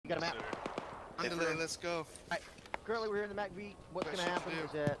got a map? Underlay, let's go. Alright, currently we're here in the MACV. What's going to happen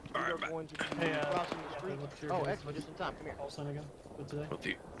is that we are going to be crossing the street. Oh, excellent, just in time. Come here. Again for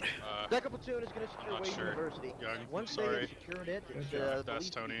today. Second platoon is going to secure Wade University. Once they have secured it, it's that's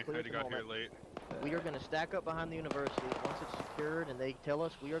Tony. I had to got here late. We are going to stack up behind the university. Once it's secured and they tell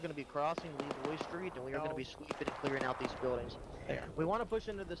us, we are going to be crossing Leroy Street and we are going to be sweeping and clearing out these buildings. We want to push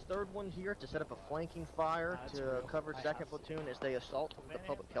into this third one here to set up a flanking fire to cover second platoon as they assault the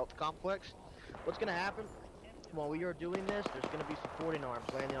public health complex. What's going to happen while we are doing this, there's going to be supporting arms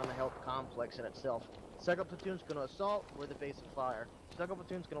landing on the health complex in itself. Second platoon's going to assault, we're the base of fire. Second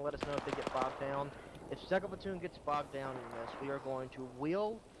platoon's going to let us know if they get bogged down. If second platoon gets bogged down in this, we are going to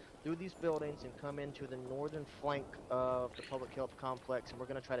wheel through these buildings and come into the northern flank of the public health complex, and we're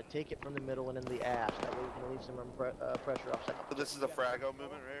going to try to take it from the middle and in the ash. That way we can leave some pressure off second. So this is a frago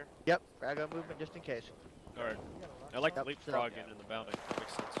movement right here? Yep, frago movement just in case. Alright. I like the leapfrogging in the bounding. That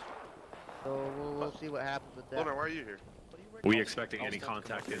makes sense. So we'll see what happens with that. Hold on, why are you here? We expecting any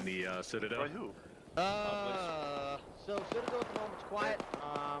contact in the Citadel? By who? So Citadel at the moment's quiet.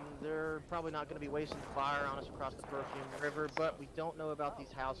 They're probably not going to be wasting fire on us across the Perfume River, but we don't know about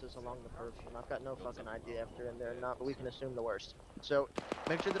these houses along the Perfume. I've got no fucking idea if they're in there or not, but we can assume the worst. So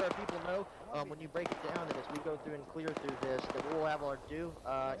make sure that our people know when you break it down that as we go through and clear through this, that we'll have our due.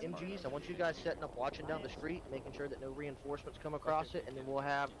 MGs, I want you guys setting up, watching down the street, making sure that no reinforcements come across it, and then we'll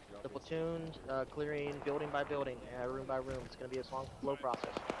have the platoons clearing building by building, room by room. It's going to be a long, slow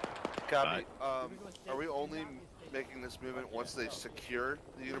process. Copy. Are we only making this movement once they secure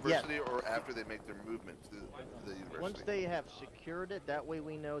the university, or after they make their movement to the university? Once they have secured it, that way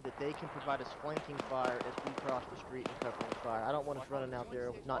we know that they can provide us flanking fire as we cross the street and covering fire. I don't want us running out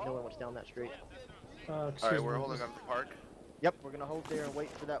there not knowing what's down that street. Alright, we're holding on to the park. Yep, we're going to hold there and wait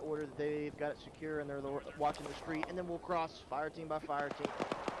for that order that they've got it secure and they're watching the street, and then we'll cross fire team by fire team.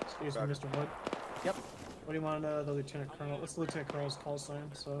 Excuse me, Mr. Wood. Yep. What do you want the Lieutenant Colonel? What's the Lieutenant Colonel's call sign?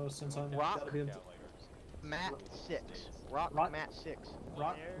 So since I'm Matt 6. Rock Matt 6.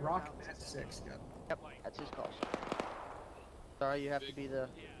 Rock Matt 6. Yep, that's his call sign. Sorry, you have to be the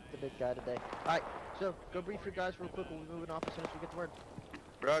big guy today. Alright, so go brief your guys real quick. We'll be moving off as soon as we get the word.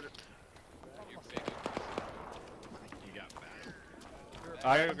 Roger. You got back.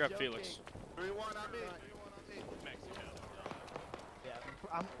 I gotta grab Felix. 3-1 on me. Yeah,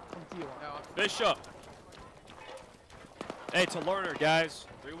 I'm from T1. Bishop! Hey, it's a learner, guys.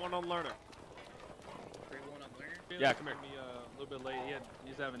 3-1 on learner. 3-1 on learner? Yeah, come here. A little bit late.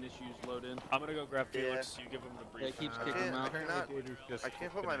 He's having issues loading. I'm gonna go grab Felix. You give him the brief. Yeah, he keeps kicking him out. I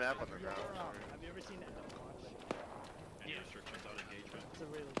can't put my map on the ground. Have you ever seen that? Any restrictions on engagement? It's a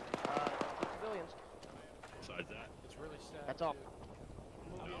really Civilians. Besides that? It's really sad. That's all.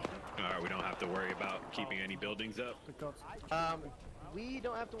 Alright, we don't have to worry about keeping any buildings up? We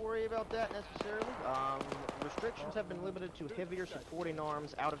don't have to worry about that necessarily. Restrictions have been limited to heavier supporting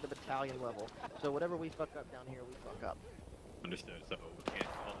arms out of the battalion level. So whatever we fuck up down here, we fuck up. Understood. So we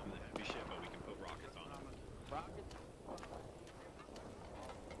can't call them the heavy shit, but we can put rockets on them.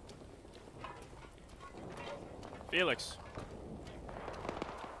 Felix.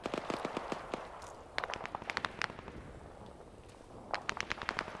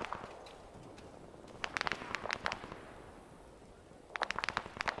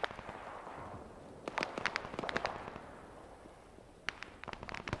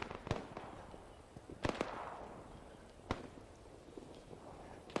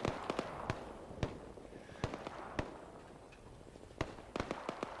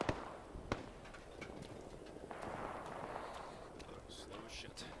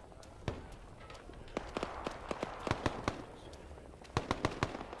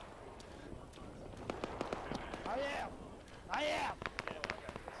 I am!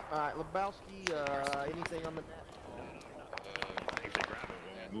 Alright, Lebowski, anything on the net? If they grab it,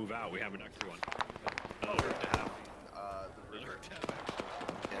 we'll move out. We have an extra one. The river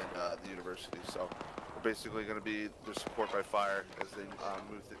and the university. So we're basically going to be their support by fire as they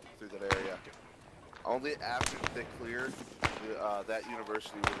move through that area. Only after they clear that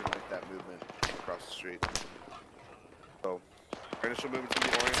university, we're going to make that movement across the street. So our initial movement's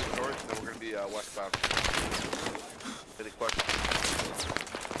going to be oriented north, and then we're going to be westbound. Any questions?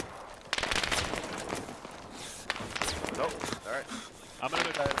 Nope. Alright. I'm gonna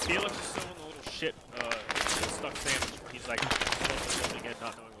Felix is still in the little shit stuck sandwich. He's like building it,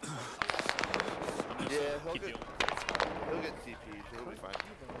 not knowing what's going on. He'll get TP'd. He'll be fine.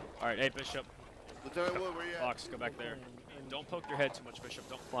 Alright, hey Bishop. Lieutenant Wood, where you at? Fox, go back there. Don't poke your head too much, Bishop.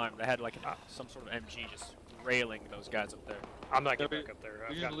 Don't climb. They had like some sort of MG just railing those guys up there. I'm not getting back up there.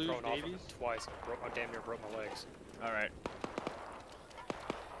 I've gotten thrown off of Davies? it twice. I damn near broke my legs. Alright.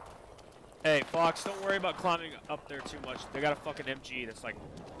 Hey, Fox, don't worry about climbing up there too much. They got a fucking MG that's like,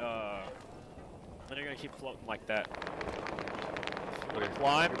 then they're gonna keep floating like that.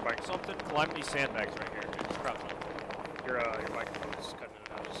 Climb something, climb these sandbags right here. Just crouch on. Your microphone's cutting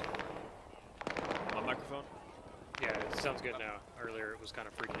in and out. Just... My microphone? Yeah, it sounds good now. Earlier it was kind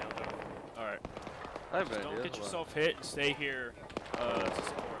of freaking out though. Alright. I have an Don't idea. get yourself hit and stay here to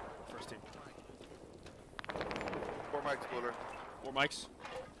support first team. 4 mics, Bloedorn. 4 mics?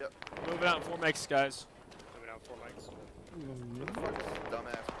 Yep. Moving out in 4 mics, guys. Moving out 4 mics. What the fuck is this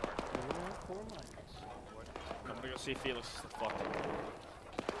dumbass part? I'm gonna go see Felix is the fuck.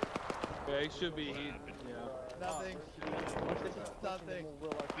 Yeah, he should be. Yeah. Nothing. Nothing.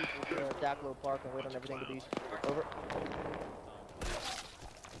 We'll our people to Dacklow Park and wait on everything to be over.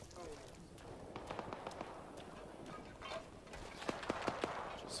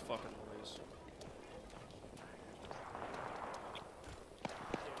 Just fucking noise.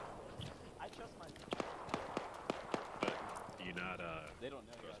 I trust my. But do you not They don't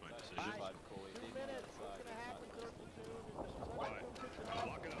know trust my yet. decision? 2 minutes. What's gonna happen, third platoon?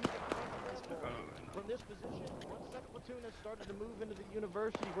 From this position, once second platoon has started to move into the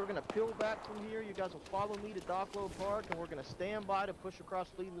university, we're gonna peel back from here. You guys will follow me to Dacklow Park, and we're gonna stand by to push across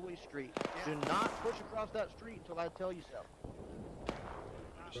Leroy Street. Do not push across that street until I tell you so.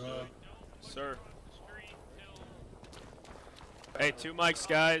 Sir. Hey, 2 mics,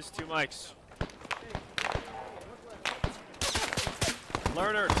 guys. 2 mics.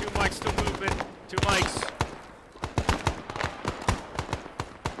 Learner, 2 mics still moving. 2 mics.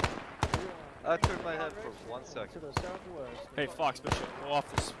 I turned my head for 1 To second. the southwest. Hey, Fox, Bishop, go off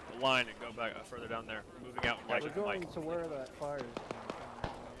this line and go back further down there. Moving out like We're a going mic. to where that fire is coming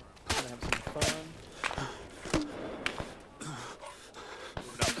from. Gonna have some fun.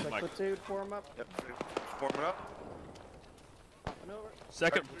 Moving out the Like mic. platoon, form up. Yep. Forming up. Hopping over.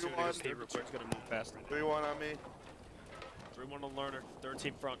 Second Back to platoon, one. to Steve real quick. It's gonna move past me. 3-1 on me. 3-1 on Learner. 3rd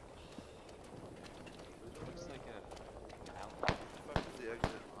team front. Looks like Fuck is the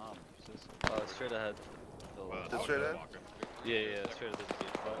exit? straight ahead. To the Well, left. This straight ahead? Yeah, straight ahead to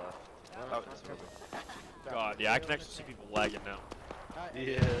the left. Oh, God, yeah, I can actually see people lagging now.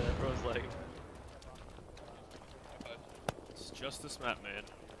 Yeah, everyone's like, It's just this map, man.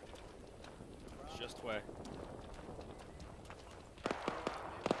 It's just way.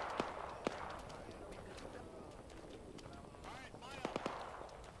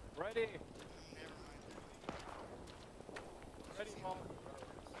 ready.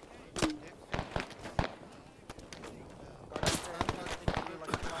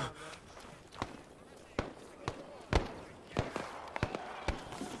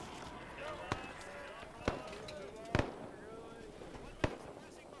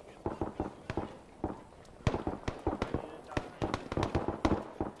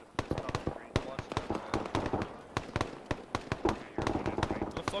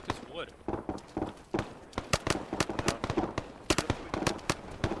 What the fuck is wood?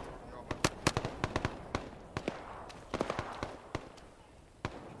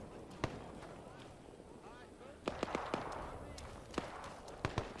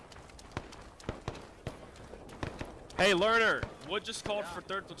 Hey, Learner! Wood just called for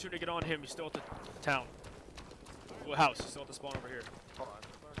 3rd platoon to get on him. He's still at the town. What house? He's still at the spawn over here. hold on.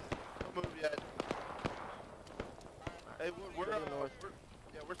 Don't move yet. Hey, we're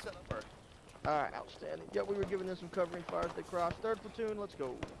set up. Alright, outstanding. Yeah, we were giving them some covering fire as they crossed. 3rd platoon, let's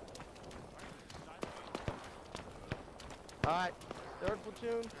go. Alright, 3rd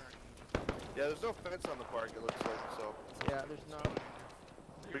platoon. Yeah, there's no fence on the park, it looks like, so. Yeah, there's no.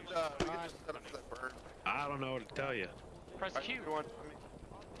 We can just set up for that burn. I don't know what to tell you. Press Q. Everyone,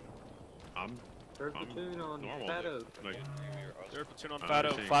 I'm Platoon on normal. Fado. Like, 3rd platoon on I Fado,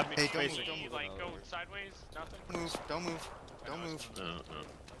 understand. 5 meters Hey, don't move, spacing. don't You move. like go sideways? Nothing? Don't move. Don't move.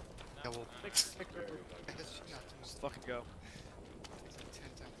 Yeah, well, I guess you not to move. Let's fucking go. It's like 10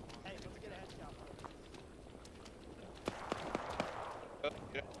 times long. Hey, let's get a headshot.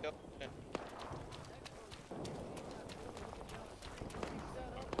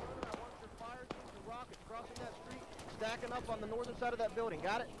 Crossing that street, stacking up on the northern side of that building.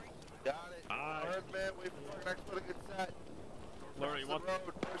 Got it? got it. Aye. Alright, man, wait for our next one to get set. Learner, you want Road.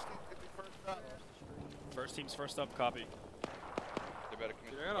 First team can be first up. first team's first up? Copy.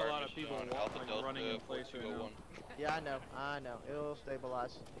 There got a lot of people like, running in place right now. Yeah, I know. It'll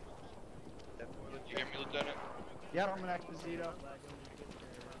stabilize. You hear me, Lieutenant? Yeah, Arma Exposito.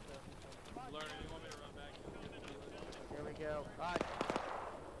 Learner, you want me to run back? Here we go. Alright.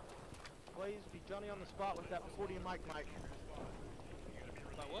 Please be Johnny on the spot with that 40 mic.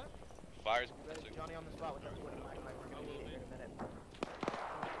 About what? Johnny on the spot with that 40 mic. We're gonna need it in a minute.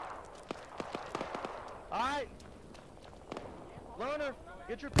 Alright. Learner,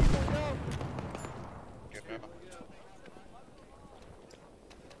 get your people and go.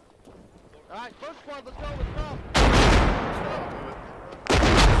 Alright, first squad, let's go, let's go.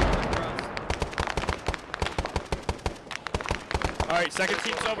 Alright, second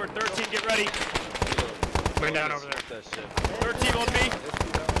team's over. Third team, get ready. Coming down over there. Third team on me.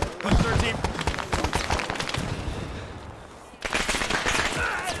 Push third team.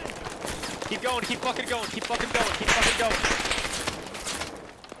 Keep going, keep fucking going, keep fucking going, keep fucking going.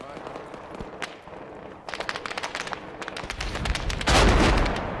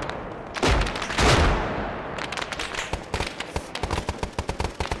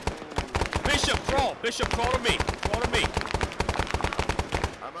 Bishop, crawl to me. Crawl to me.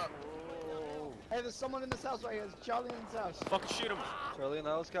 I'm up. Hey, there's someone in this house right here. There's Charlie in this house. Fucking shoot him. Charlie in the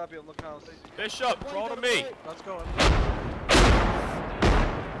house, copy. I'm looking house. Bishop, crawl to me. Let's go.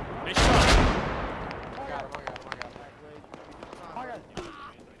 Bishop. I got him.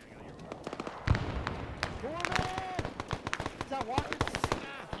 Is that Walker?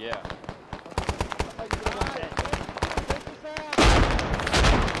 Yeah.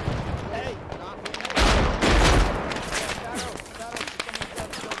 Hey!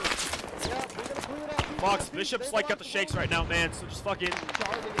 Fox, Bishop's like got the shakes right now, man, so just fucking...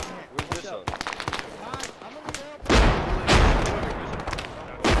 Where's Bishop?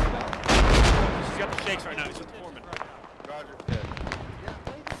 He's got the shakes right now, he's with the foreman. Roger.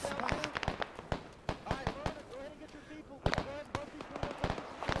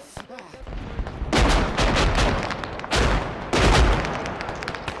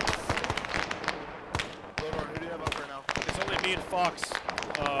 Bloedorn, who do you have up right now? It's only me and Fox.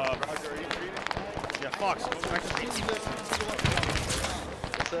 Roger, are you treating? Yeah, Fox, go back to green team. What's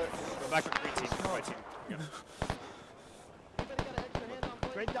that? Go back to green team, white team. Yeah.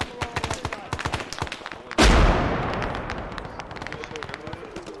 Straight down the road on the other side.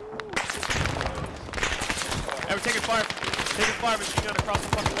 Hey, we're taking fire. Taking fire, machine gun across the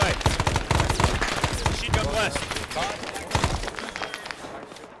fucking way. Machine gun west.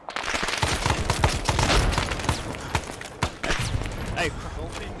 Hey,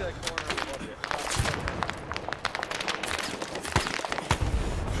 Don't peek that corner.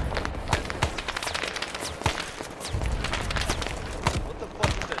 What the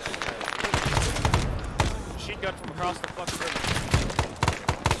fuck is that shit? machine gun from across the fucking river.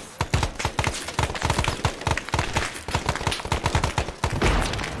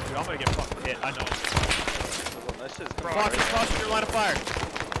 Dude, I'm gonna get fucking hit, I know. That shit's Fox, across your line of fire.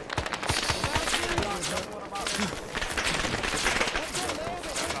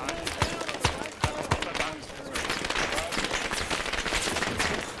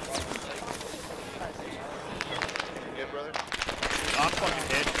 Yeah, brother. I'm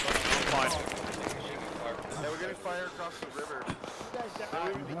fucking hit. I'm fine. Yeah, we're getting fire across the river.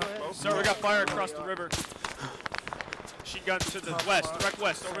 Sir, we got fire across the river. Machine gun to the west, direct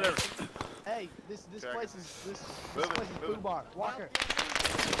west, over there. Hey, this Okay. place is this Move it, place is move food it. bar. Walker.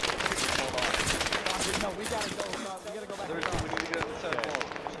 No, we gotta go. We gotta go back. We need to get inside the wall.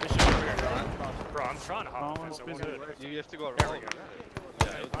 Bro, I'm trying to hop. So we're good. You have to go around. There we go.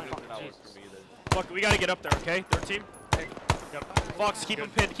 Yeah, it would not work for me either. Fuck, we gotta get up there, okay? Third team? Yep. Fox, keep him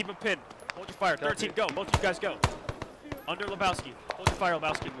pinned, keep him pinned. Hold your fire. Third team, go. Both of you guys go. Under Lebowski. Hold your fire,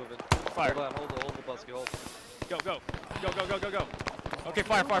 Lebowski. Keep moving. Fire. Hold on, hold the busky, hold. Go, go. Go, go, go, go, go. Okay,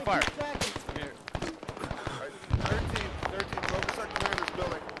 fire, fire, fire. Come here. Alright, 13, focus on clearing this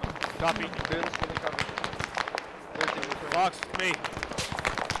building. Copy. Clear this building, cover. 13, Fox, with me.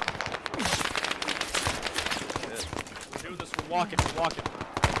 We're doing this, we're walking, we're walking.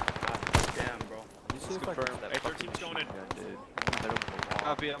 Damn, bro. Just confirm Hey, third team's going in.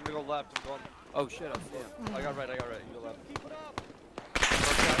 Copy, I'm gonna go left. I'm going. Oh shit, I see him. I got right. You go left.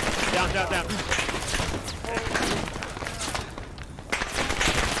 Down, down, down.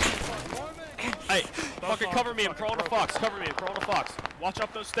 Hey, fucking cover me, I'm crawling to Fox. Cover me, I'm crawling to Fox. Watch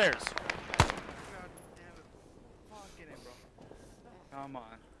up those stairs. Come on.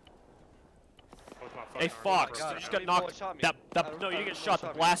 Hey, Fox, you just got knocked. No, you didn't get shot. The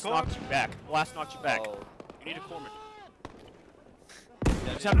blast knocked you back. The blast knocked you back. Oh. You need a corpsman.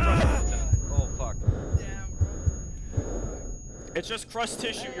 Yeah, Just have crushed. oh fuck. It's just crushed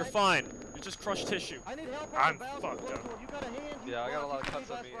tissue, you're fine. It's just crushed tissue. I need help. I'm fucked up. You got a hand? Yeah, I got a lot of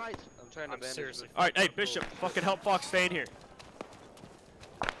cuts on me. Right. I'm trying to bandage seriously. this. Alright, hey, Bishop, fucking help Fox stay in here.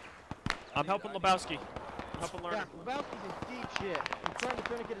 I'm helping Lebowski. I'm helping Lerner. Yeah, Lebowski's in deep shit. I'm trying to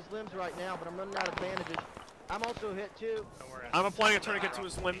tourniquet his limbs right now, but I'm running out of bandages. I'm also hit too. I'm applying a tourniquet to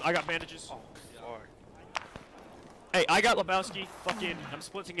his limb. I got bandages. Hey, I got Lebowski. Fucking, I'm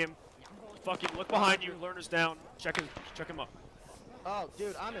splitting him. fucking look behind you. Learner's down. Check him up. Oh,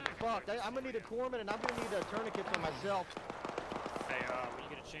 dude, I'm in fucked. I'm gonna need a corpsman and I'm gonna need a tourniquet for myself. Hey, when you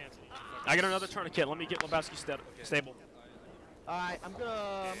get a chance. I got another tourniquet. Let me get Lebowski stable. Alright, I'm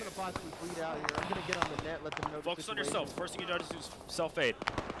gonna possibly bleed out here. I'm gonna get on the net, let them know. Focus on yourself. First thing you gotta do is self-aid.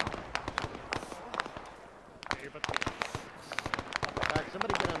 Alright,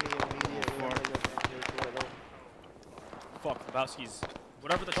 somebody get on me immediately. Fuck, Lebowski's.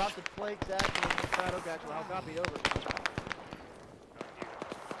 Whatever the. Drop the flakes, actually. Shadow got you. I'll copy over.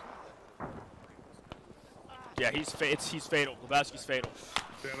 Yeah, he's fatal. Lebowski's fatal.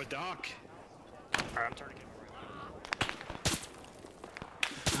 We have a dock. Alright, I'm turning it.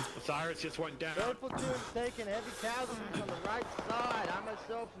 Osiris just went down. Third platoon's taking heavy casualties on the right side. I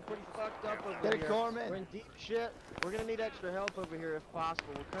myself am pretty fucked up over Get a here. corpsman. We're in deep shit. We're gonna need extra help over here if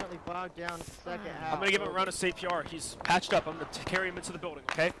possible. We're currently bogged down in the second half. I'm gonna give him a round of CPR. He's patched up. I'm gonna carry him into the building,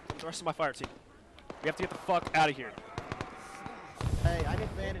 okay? The rest of my fire team. We have to get the fuck out of here. Hey, I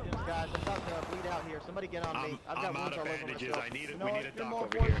need bandages, guys. I'm about to bleed out here. Somebody get on me. I've got I'm wounds out all of over bandages. myself. We need a You're dock more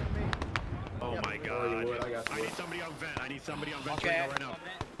over important here. than me. Oh my god. I need somebody on vent. Right now.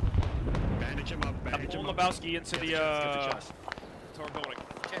 Bandage him up. I'm pulling Lebowski into the to our building.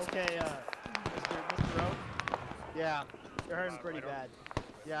 Okay, Mr. Rowe? Yeah, You're hurting pretty bad.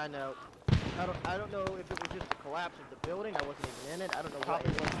 yeah, I know. I don't know if it was just the collapse of the building. I wasn't even in it. I don't know what Copy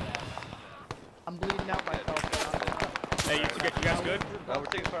it was. I'm bleeding out myself. Hey, you guys good? We're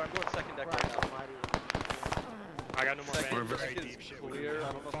taking fire. I'm going second deck right now. I got no more Second bandages. very deck deep is shit. clear.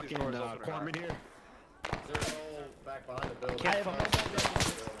 I don't know if these Fucking doors open or not. corpsman here. They're all back behind the building. Can't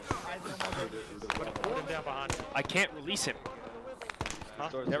put him down behind me. I can't release him.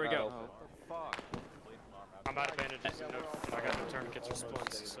 These doors There are we not go. open. I'm out of bandages and I got no tourniquets or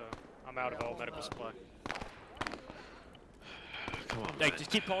splints, so I'm out of all medical supply. Come on. Hey, just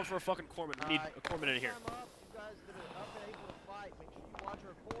keep calling for a fucking corpsman. We need a corpsman in here. You guys that are up and able to fight, make sure you watch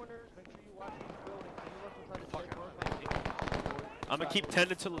our corners. Make sure you watch these buildings. Anyone can try to take work on the I'm gonna keep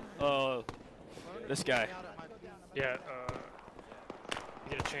tending to this guy. Yeah,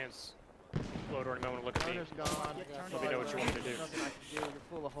 you get a chance. Bloedorn, you might want to look at me. Runner's gone. Let me know what you want me to do. Nothing I can do. You're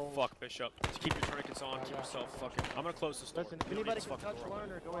full of holes. Fuck, Bishop. Just keep your tourniquets on. Keep yourself fucking. I'm gonna close this door. Listen, if We don't need anybody this can fucking touch door.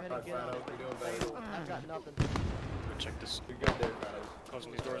 Lerner, go ahead and get on Alright, it. Fano, we're doing better. I've got nothing. Go check this. You're good there, Fano.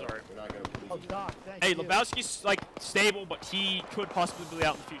 Closing these doors, alright. We're not gonna Oh, bleed. Doc, thank Hey, you. Lebowski's like stable, but he could possibly bleed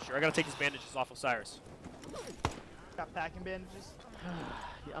out in the future. I gotta take his bandages off Osiris. Got packing bandages.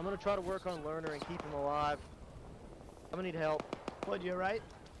 Yeah, I'm gonna try to work on Lerner and keep him alive. I'm gonna need help. Blood, you alright?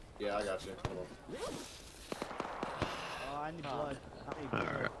 Yeah, I got you. Hold on. Oh, I need blood.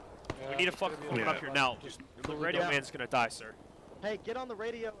 Alright. We need a fucking corpsman up here now. The radio man's gonna die, sir. Hey, get on the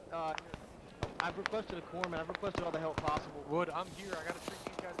radio. I've requested a corpsman. I've requested all the help possible. Wood, I'm here. I gotta treat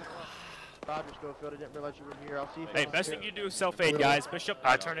these guys as well. Roger, Schofield. I didn't realize you were here. I'll see if Hey, best thing you do is self-aid, guys. Bishop.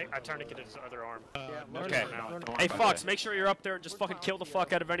 I tourniqueted his other arm. Okay. Hey, Fox, make sure you're up there and just fucking kill the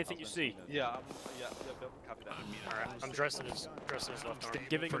fuck out of anything you see. Yeah, copy that. Alright, I'm dressing his left arm.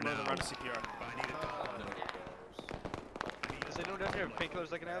 Giving him For another now. round of CPR. Does anyone down here have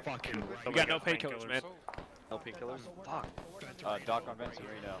painkillers I can have? Fucking. We got no painkillers, man. No painkillers? Fuck. Doc on Benson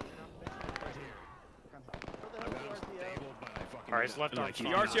right now. Alright, his left arm. The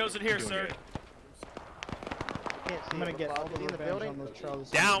RTO's in here, sir. Can't see I'm gonna him. get all Is he the in the revenge building? on those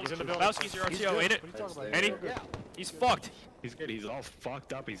Charles. Down. He's in the building. Lebowski's your RTO, ain't it? Ain't he? Yeah. He's fucked. He's good. He's all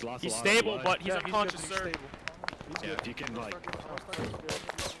fucked up. He's lost He's a lot stable, of blood. but he's unconscious, sir. Yeah, if you can like,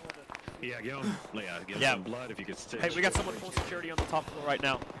 yeah, give him Yeah. some blood if you could stitch. Hey, we got someone full security on the top floor right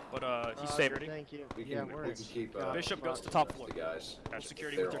now, but he's stable. Thank you. We Yeah, can, we're we can keep Bishop goes to top floor. the guys. Full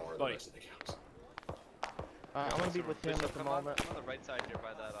security They're with your on the buddy. rest of the counts. Alright, I'm gonna be with him at the Come on, moment. I'm on the right side here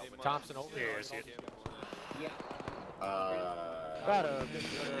by that. Thompson over Yeah, I see it. Fado,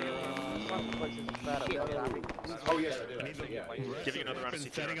 some places it's Fado. Oh yes, I did. Yeah. Giving you another round of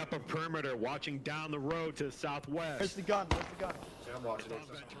Been CPR. setting up a perimeter, watching down the road to the Where's southwest. the gun? Where's the gun? Yeah, I'm watching it.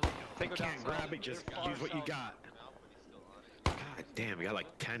 You can't grab it, just use what you got. God damn, we got like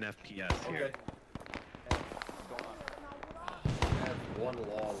 10 FPS here. Okay. I have one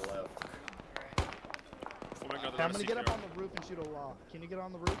law left. Forming another Okay, I'm round gonna of get up CPR. on the roof and shoot a wall. Can you get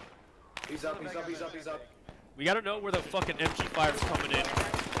on the roof? He's up, he's up, he's up, he's up. We gotta know where the fucking MG fire's coming in.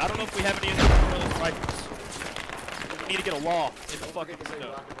 I don't know if we have any of those rifles. We need to get a law in the fucking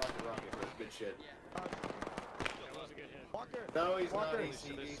window. Rocket. Good shit. No, he's not. He's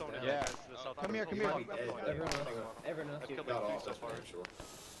Yeah, Come here, come He here. might be dead. Everyone else. I've Got off, that's for sure.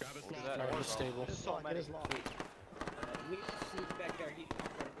 Grab his Look law. at that. More stable. Get his law.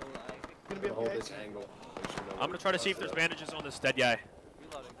 I'm gonna hold this angle. Make sure I'm gonna try to see if there's bandages on this dead guy.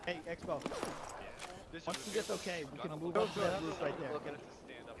 Hey, Expo. Once he gets okay, we can move on to that roof right there.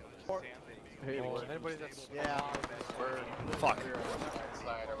 Anybody that's Fuck.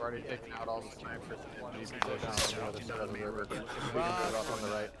 I've already taken out all the snipers and enemies positions on the other side of the river. We can go up on the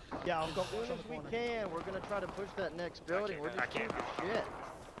right. Yeah, I'll go as soon as we can. We're gonna try to push that next building. We're just shooting shit.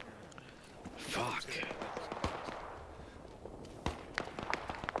 Fuck.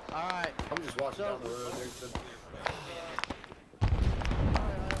 Alright. I'm just watching down the road. There's the...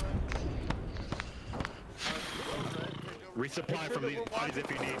 Resupply from these bodies if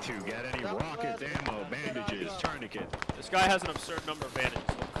you need to. Get any rockets, ammo, bandages, tourniquet. This guy has an absurd number of bandages.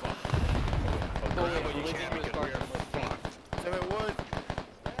 What the fuck? Oh, grab what you can because we are fucked. Damn Wood.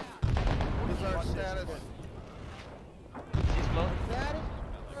 What is our status? He's low. Status?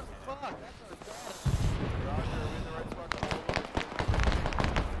 Fuck, that's our status. Roger, are we in the right spot to hold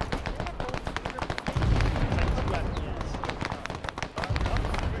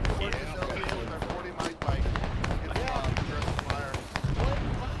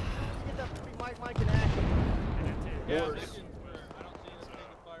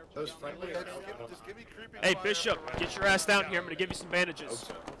Those friendly are just give me creepy. Hey, Bishop, get your ass down here. I'm gonna give you some bandages.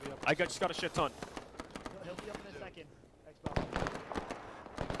 Just got a shit ton. He'll be up in a second. Expo.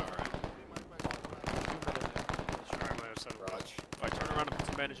 Alright, turn around and put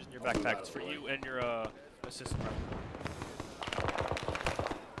some bandages in your backpack. It's for you and your assistant.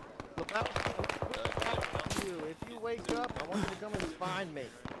 Look out. If you wake up, I want you to come and find me.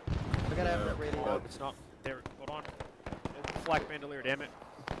 I gotta have that radio. It's not. There. Hold on. Open flak bandolier, damn it.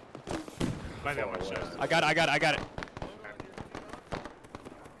 Maybe I want to chest. I got it. I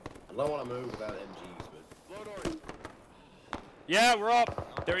don't want to move without MGs, but... Bloedorn. Yeah, we're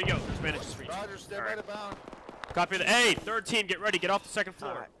up. There you go. There's bandages for you. Roger, stand right about. Copy that. Hey, third team, get ready. Get off the second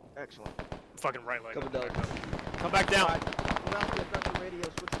floor. Alright, excellent. Fucking right leg. Come down. Come back down.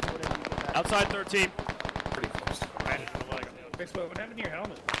 Outside third team. Pretty close. Expo, what happened to your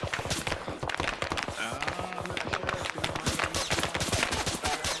helmet?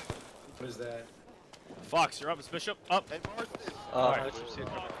 What is that? Fox, you're up. It's Bishop. Up. Alright.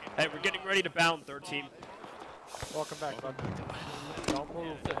 Hey, we're getting ready to bound, third team. Welcome back, bud. Don't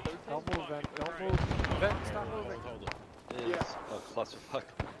move. Don't move, Vent. Don't move. Vent, stop moving. Is a clusterfuck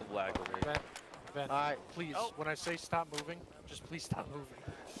of lag over here. Vent, Alright. please, when I say stop moving, just please stop moving.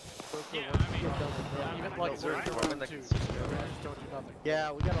 Even like Is there a dwarf that can see just don't do nothing.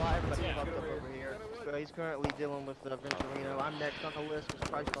 Yeah, we got a lot of everybody fucked up over here. So he's currently dealing with Venturino. I'm next on the list, because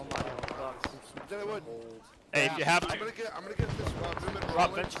Christ almighty sucks. Hey, if you have to, I'm gonna get this one.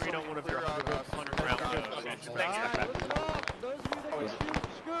 drop Venturino one of your 100 round bandages. Alright, listen up. Those of you that can shoot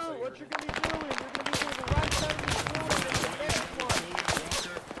school, what you're gonna be doing, you're gonna be doing the right side of the school and the next one.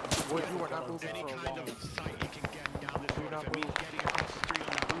 Would you are not moving Any for a kind long of sight you can get down this road. If it means getting across the street on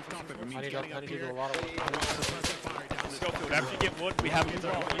the rooftop, if it means getting up I need to here. do a lot of work. Suppressive fire down this Schofield, after you get wood, we have you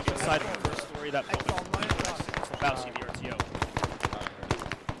inside of the first story of that building. It's about to see the RTO.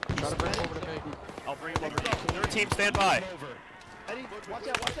 Try to bring him over to me. I'll bring him over to you. Third team, stand by. Eddie, watch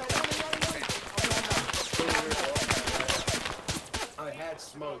out, running. I had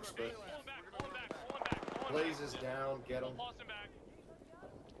smokes, but... Blaze is down, get him.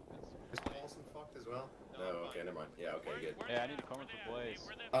 Is Paulson fucked as well? No, okay, never mind. Yeah, okay, good. Yeah, I need to come with the Blaze.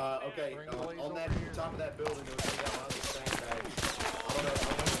 Okay, on that top of that building, there was something down on the sandbags.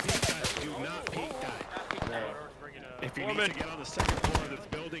 Do not peek that. No. If you need to get on the second floor of this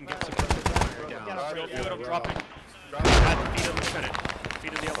building, get suppressive fire down. Schofield, I'm dropping. At the feet of the lieutenant.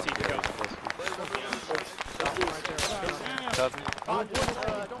 Feet of the LT, go.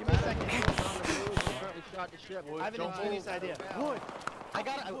 Give me a second. Currently shot to ship. I have an ingenious idea. Wood. I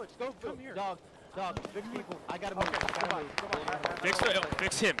got it. Wood. Go. Come here. Dog. Fix people. I gotta move.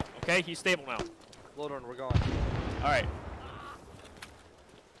 Fix him, okay? He's stable now. Bloedorn, we're going. Alright.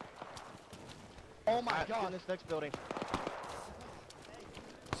 Oh my god. In this next building.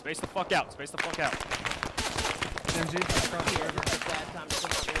 Space the fuck out. Space the fuck out. MG, across the river.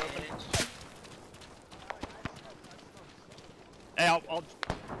 Hey, I'll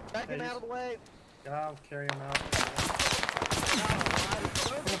Back him out of the way. Yeah, I'll carry him out.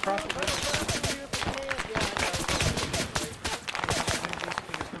 Come across the river.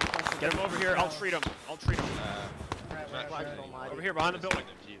 get him over here. I'll treat him. Over here, behind the building.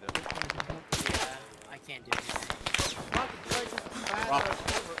 I can't do it. Drop it.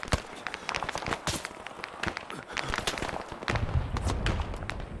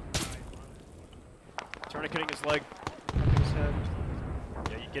 Tourniqueting his leg.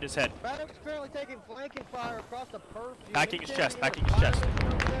 Yeah, you get his head. Braddock's currently taking flanking fire across the perfume. Packing his chest. Packing his chest.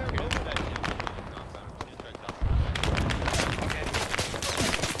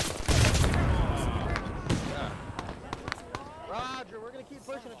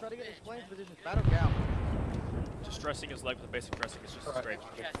 gonna try to get his flank position. Battle gap. Just dressing his leg with a basic dressing. It's just a straight.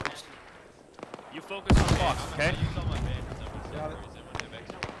 You focus on Fox, okay? Got it.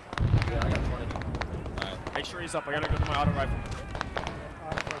 Yeah, I got 20. Alright. Make sure he's up. I gotta go to my auto rifle.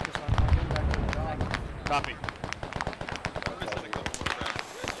 Autofocus on getting back to the dock. Copy.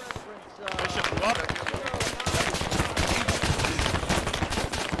 Bishop, you up?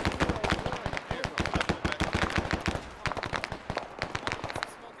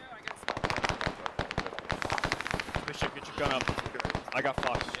 Bishop, get your gun up. I got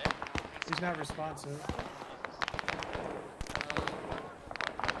Fox. He's not responsive.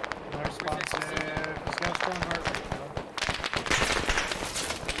 Not responsive. He's got a strong heart rate though.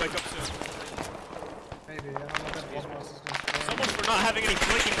 Wake up soon. Maybe. I don't know if that response is going to stay. Someone for not having any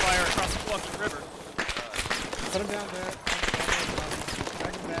flanking fire across the fucking river. Put him down there.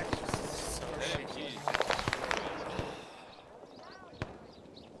 Back him back.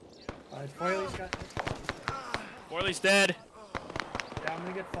 Alright, Foiley's got... Forley's dead. Yeah, I'm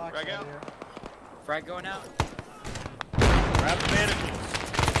gonna get Fox out out. here. Frag going out. Grab the bandages.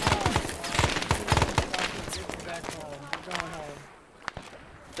 Get back home. We're going home.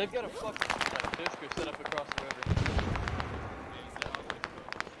 They've got a fucking disco set up across the river.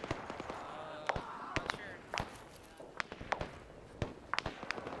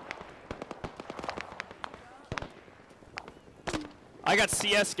 I got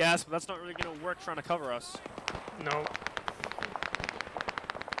CS gas, but that's not really gonna work trying to cover us. No.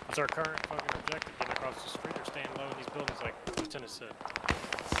 That's our current fucking objective, getting across the street or staying low in these buildings like Lieutenant said.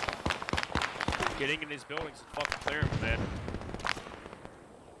 Getting in these buildings and fucking clearing them, man.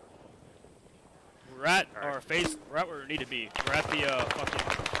 We're at our phase, we're at where we need to be. We're at the fucking,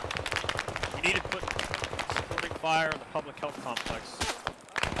 we need to put supporting fire in the public health complex.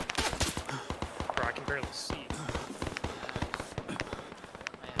 Bro, I can barely see.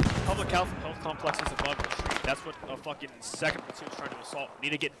 Public health complex is above the street. That's what a fucking second platoon is trying to assault. We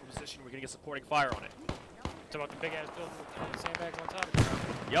need to get in a position where we're gonna get supporting fire on it. Talk about the big ass building with the sandbags on top of it.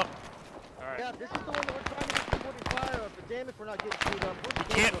 Yep. Alright. Yeah, this is the one that we're trying to get supporting fire of, but damn if we're not getting screwed up.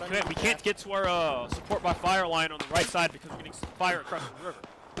 We can't get to our support by fire line on the right side because we're getting fire across the river.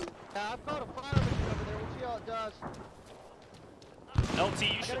 Yeah, I've caught a fire mission over there. We'll see how it does. LT,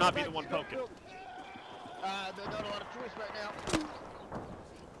 you should not be the one poking. There's not a lot of choice right now.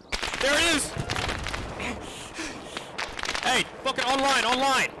 There it is! Hey, fucking online!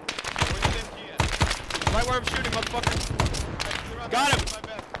 Right where I'm shooting, motherfucker. Got him!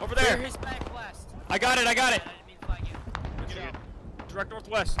 Over there! His back west. I got it! I didn't mean to find you. Direct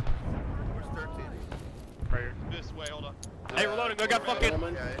northwest. Where's 13? Right here. This way, hold on. Hey, reloading. We got fucking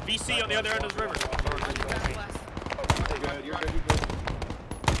VC on the other end of the river. You're good, you're good, you're good.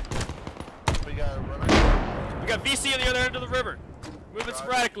 We got a runner. We got VC on the other end of the river. Moving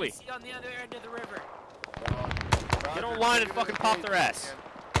sporadically. See on the other end of the river. Get online and fucking pop their ass.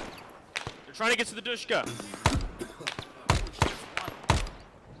 They're trying to get to the Dushka.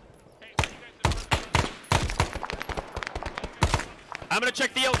 I'm gonna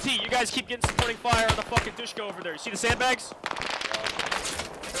check the LT. You guys keep getting supporting fire on the fucking Dushka over there. You see the sandbags?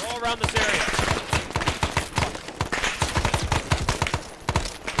 They're all around this area.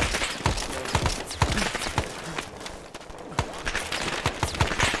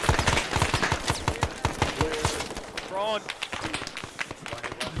 On.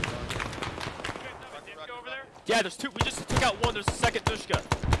 Yeah, there's two. We just took out one. There's a second Dushka.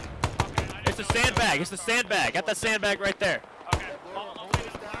 It's a sandbag. It's the sandbag. Got that sandbag right there. Okay. Hold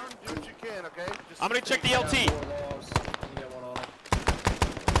this down. Do what you can, okay? I'm gonna check the LT.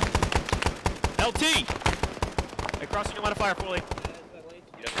 LT. Hey, crossing your line of fire, fully.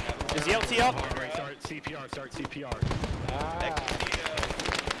 Is the LT up? Start CPR. Start CPR.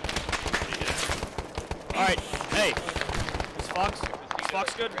 All right. Hey. Is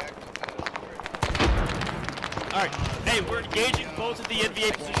Fox good? Alright, hey, we're engaging both of the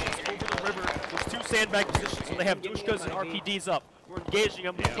NVA positions over the river. There's two sandbag positions, so they have Dushkas and RPDs up. We're engaging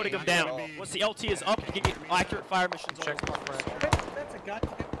them, putting them down. Once the LT is up, we can get accurate fire missions on them. That's a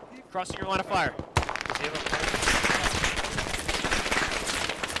goddamn... Crossing your line of fire.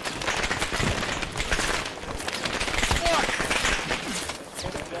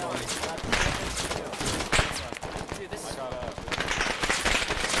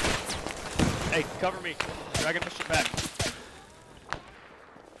 Hey, cover me. Dragon mission back.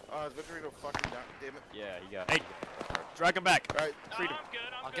 Is Victorino fucking down? Damn it. Yeah, you got it. Hey, drag him back. Alright. Freedom.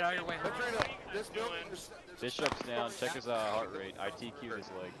 I'll get out of your way. Victorino, this building. Bishop's down. Check his heart rate. ITQ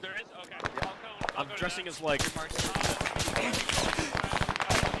his leg. There is? Okay. I'm dressing his leg. Check his pulse.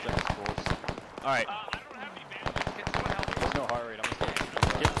 Alright. There's no heart rate. I'm gonna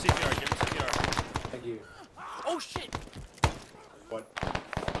start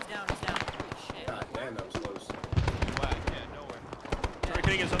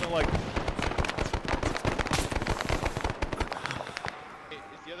spinning his other leg. Hey, is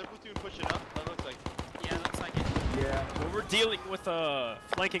the other platoon pushing up? That looks like. Yeah, looks like it. Yeah. Well, we're dealing with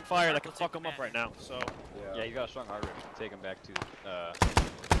flanking fire that can fuck them up right now, so. Yeah, you got a strong heart rate. Take him back to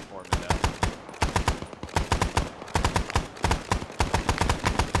form it out.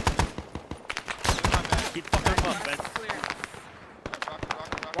 Keep fucking them up, man.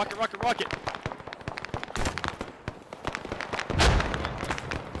 Rocket, rocket, rocket!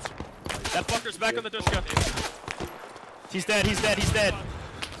 That fucker's back on the Dushka. He's dead, he's dead, he's dead.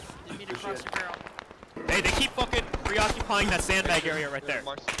 Didn't mean to cross your barrel. Hey, they keep fucking reoccupying that sandbag area right there.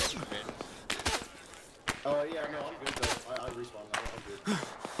 Oh yeah, no, I'm good though. I respawn. I'm good.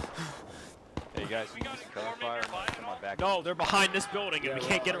 Hey guys, you got cover fire. Come on back. No, they're behind this building and we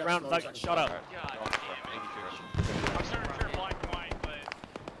can't get around without getting shut up. I'm starting to turn black and white, but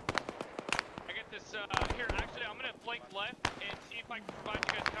I get this. Here, actually, I'm gonna flank left and see if I can provide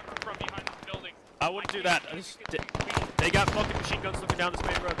you guys cover from behind this building. I wouldn't do that. They got fucking machine guns looking down this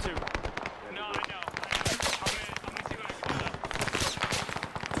main road too. No, I know. I'm gonna see what I can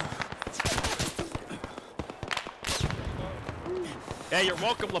do. Hey, you're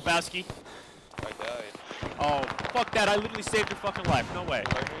welcome, Lebowski. I died. Oh, fuck that. I literally saved your fucking life. No way.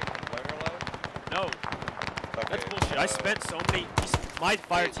 Learner alive? No. Okay, That's bullshit. I spent so many. My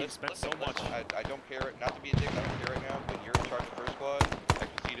fire team spent so much. I don't care. Not to be a dick, I don't care right now, but you're in charge of first squad.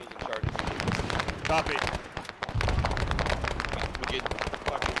 Exposito's in charge of second. Copy. We get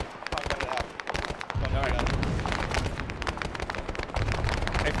fucking combat out. Alright.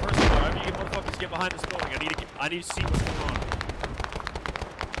 Hey, first of all, whenever you motherfuckers get behind this building, I need to see what's going on.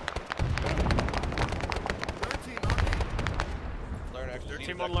 Third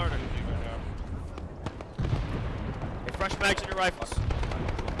team on learner. Hey, fresh mags in your rifles.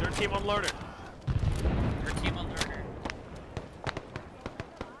 Third team on learner. Third team on learner.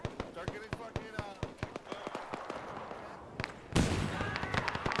 Start getting fucking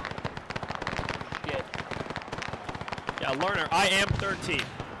Shit. Yeah, learner. I am third team.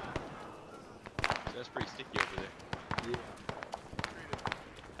 That's pretty sticky over there.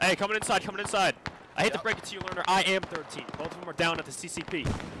 Hey, coming inside, coming inside. I hate to break it to you, learner. I am third team. Both of them are down at the CCP.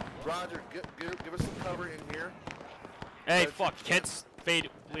 Roger, give us some cover in here. Hey, fuck. Kent's bleeding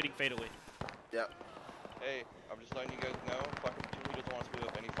fatally. Yep. Hey, I'm just letting you guys know, fucking Tuli doesn't want us to move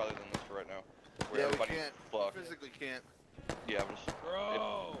up any farther than this for right now. Yeah, we everybody's can't. fucked. Physically can't. Yeah, I'm just...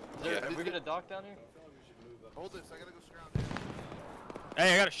 Bro! Yeah. Are we gonna dock down here? Hold this, I gotta go scrounge in.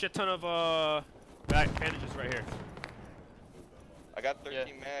 Hey, I got a shit ton of bandages right here. I got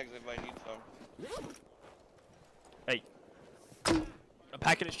 13 mags if I need some. Hey. I'm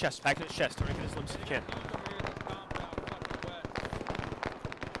packing his chest, Turn in his limbs if you can.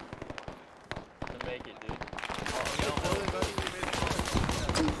 Make it, dude.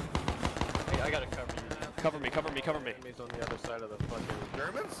 Hey, I gotta cover you. Cover me. Enemies on the other side of the fucking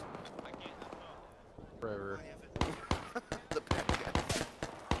Germans? river. The bad guy.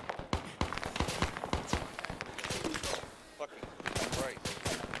 Fucking Christ.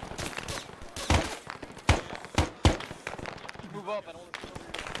 Move up, I don't want to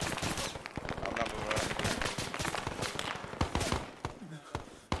I'm not moving up.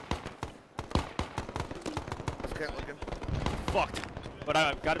 What's Kent looking? Fucked. But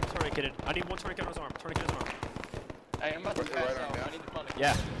I got him tourniqueted. I need one tourniquet on his arm. Hey, I'm about to Right pass arm out. down? I need to find a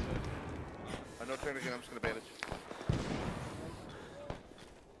Yeah. I know turn again, I'm just gonna bandage.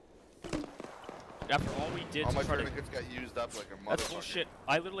 After all we did All to my try to... tourniquets got used up like a motherfucker. That's bullshit.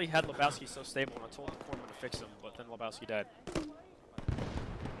 I literally had Lebowski so stable and I told the corpsman to fix him, but then Lebowski died.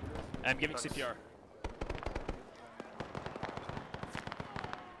 I'm giving CPR.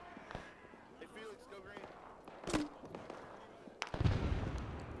 Hey Felix, go green.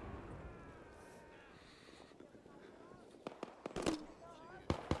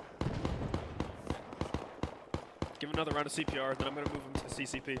 Give him another round of CPR, then I'm gonna move him to the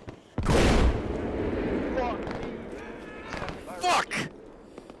CCP. Fuck!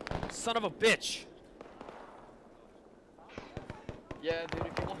 Son of a bitch! Yeah, dude,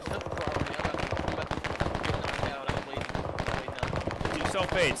 if you want to step properly, I'm about to get out. I'm waiting. Do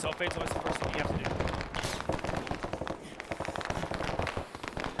self-aid. Self-aid's always the first thing you have to do.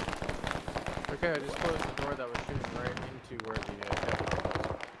 Okay, I just closed the door that was shooting right into where the captain was.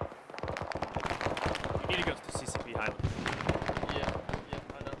 You need to go to the CCP Highland. Yeah,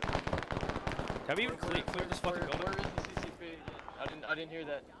 I know. Have we even cleared this fucking building? Where is the CCP? I didn't hear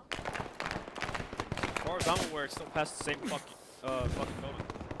that. As far as I'm aware, it's still past the same fucking building.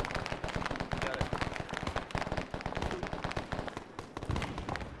 Got it.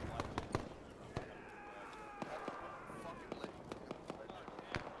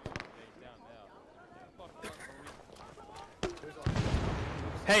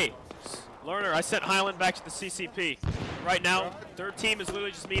 Hey, Learner, I sent Highland back to the CCP. Right now, third team is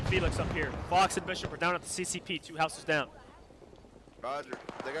literally just me and Felix up here. Fox and Bishop are down at the CCP, 2 houses down. Roger.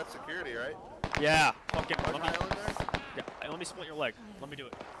 They got security, right? Yeah, fucking. Highland there? Yeah, let me split your leg. Let me do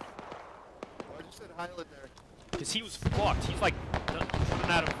it. Why'd you say Highland there? Because he was fucked. He's like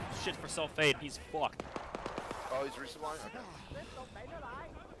running out of shit for self-aid. He's fucked. Oh, he's resupplying? Okay.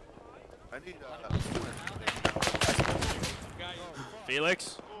 I need,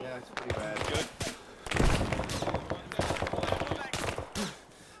 Felix? Yeah, it's pretty bad. Good.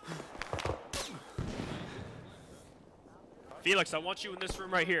 Felix, I want you in this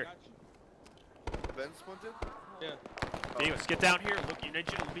room right here. Ben splinted? Yeah. Felix, get down here. Look, you need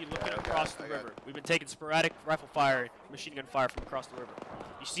you to be looking across the river. We've been taking sporadic rifle fire, machine gun fire from across the river.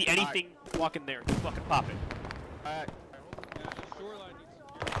 You see anything walking there, you fucking pop it. Alright.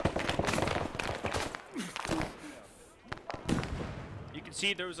 You can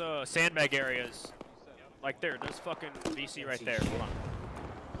see there's sandbag areas. Like there, there's fucking VC right there. Hold on.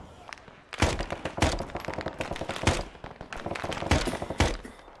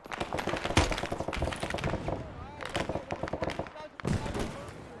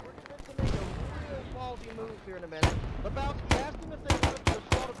 Here in a minute. Lebowski, ask them if they want to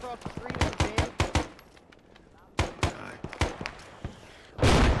assault across the street if you can.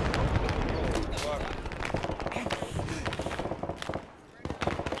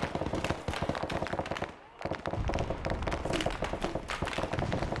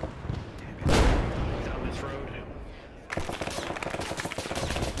 Down this road.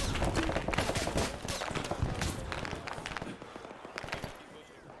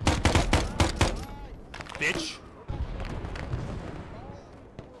 Bitch.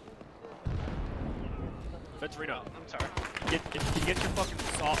 Fedrino. I'm sorry. If you get your fucking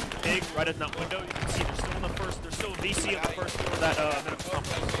soft pig right in that window, you can see they're still in the first. There's still VC on the first floor of that medical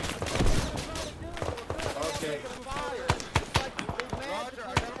complex. Okay. Roger,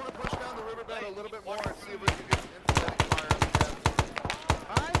 I kind of want to push down the riverbed a little bit more and see if we can get some infiltrating fire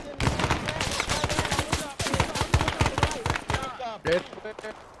on the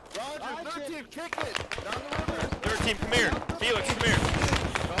tent. Roger, third team, kick it! Down the river! Third team, come here. Felix, come here.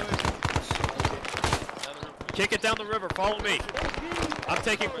 Kick it down the river. Follow me. I'm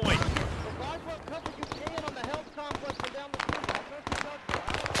taking point.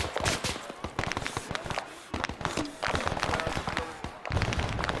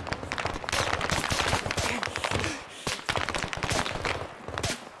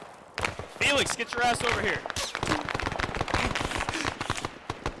 Felix, get your ass over here.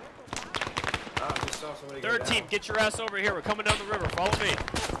 Third team, get your ass over here. We're coming down the river. Follow me.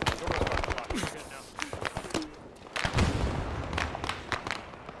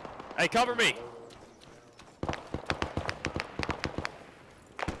 Hey, cover me.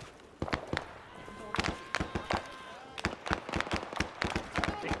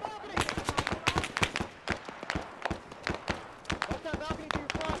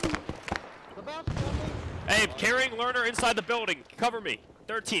 Hey, carrying Learner inside the building. Cover me.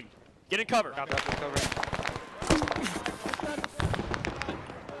 Third team, get in cover.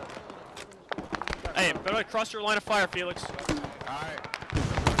 Hey, better cross your line of fire, Felix.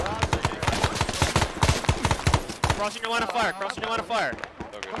 Crossing your line of fire, crossing your line of fire.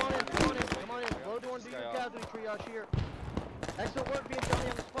 Come on in, come on in, come on in. Bloedorn, do your casualty triage here. Excellent work being done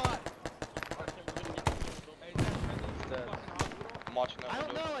on the spot. I'm watching that. I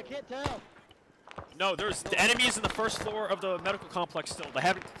don't know, I can't tell. No, there's the enemies in the first floor of the medical complex still. They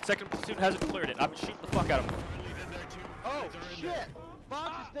haven't, second platoon hasn't cleared it. I've been shooting the fuck out of them. Oh, shit.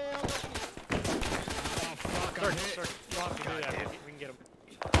 Box is down. Sir, Fox can do that. We can get him.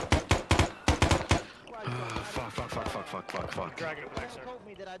 Fuck. Dragging him back, sir. Told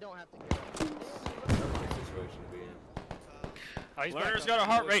me that I don't have to get him. Oh, he's Learner's back got a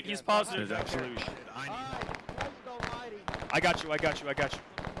heart rate. He's positive. There's absolute shit. I got you. Are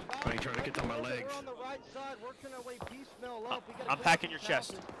you trying to get on my legs? I'm packing your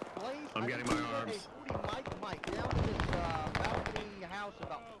chest. I'm getting my arms.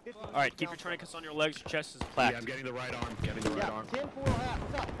 Alright, keep your tourniquets on your legs. Your chest is plaque. Yeah, I'm getting the right arm. Getting the right arm. 10-4 half.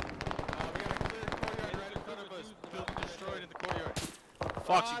 What's up? Destroyed in the courtyard.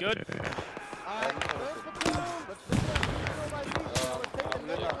 Fox, you good?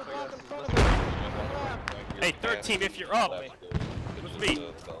 Hey, third team, if you're up, with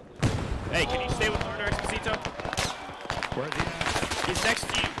me. Hey, can you stay with Learner Exposito? Where's he at? He's next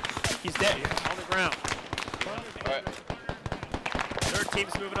to you. He's dead. On the ground. Alright. Third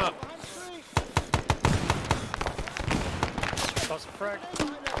team's moving up. Toss a frag.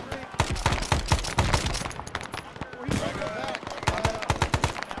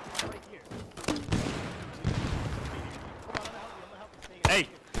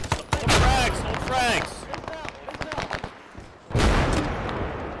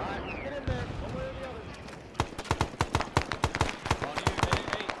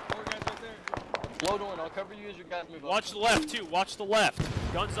 cover you as your guys move up. Watch the left too. Watch the left.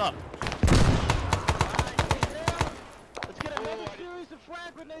 Guns up. Let's get another series of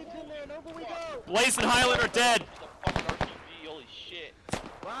frag grenades in there, and over we go. Blaze and Highland are dead. Fucking RPG, holy shit.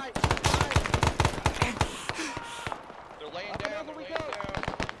 Right. They're laying down, they're laying down.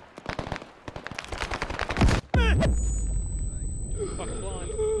 Fucking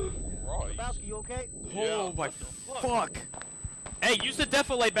blind. Lebowski, you okay? Oh my fuck. Hey, use the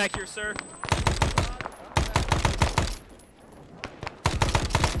defilade back here, sir.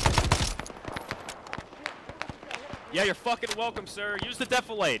 Yeah, you're fucking welcome, sir. Use the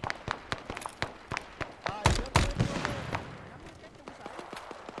defilade. I'm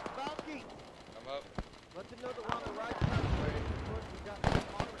up. Let them know that we're on the right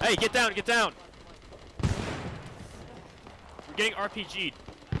side. Hey, get down, get down. We're getting RPG'd.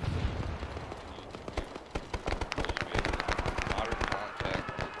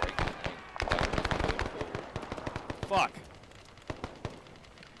 Fuck.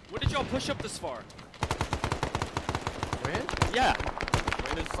 When did y'all push up this far? When? Yeah.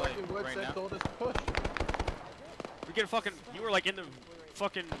 When is fucking Woodson told us to push? We're getting fucking. You were like in the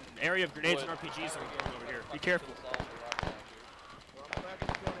fucking area of grenades and RPGs over here. Be careful.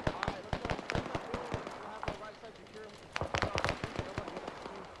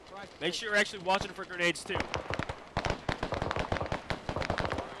 Make sure you're actually watching for grenades too.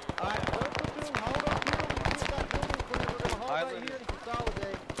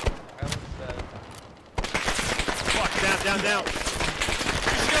 Fuck, down.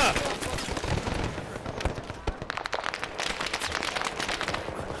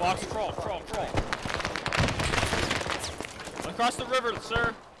 Fox, crawl. Across the river,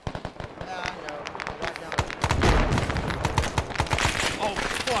 sir. Oh,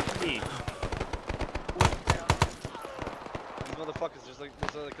 fuck me. These motherfuckers, there's like a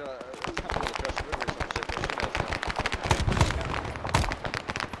temple across the river or some shit.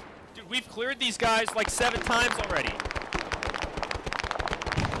 Dude, we've cleared these guys like 7 times already.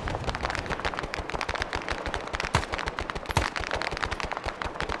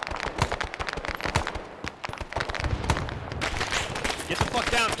 Get the fuck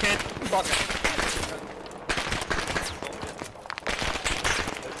down, Ken. Fuck it.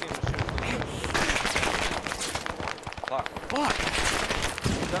 Fuck.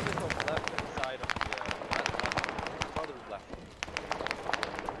 That is on the left side of the farther left.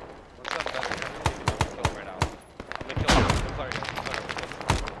 What's up, guys? I'm gonna kill him right now. I'm gonna kill him. I'm sorry.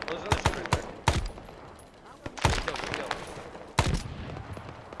 There's another shooter right there. Kill.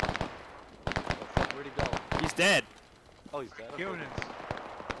 Oh, fuck, where'd he go? He's dead. Oh, he's dead? Okay.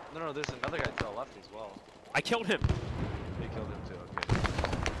 No, there's another guy to the left as well. I killed him. They killed him too, okay.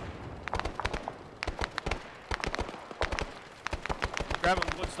 Grab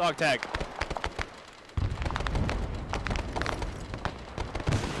him, Woods dog tag.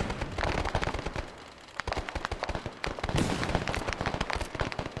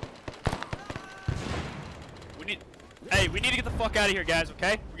 We need to get the fuck out of here, guys,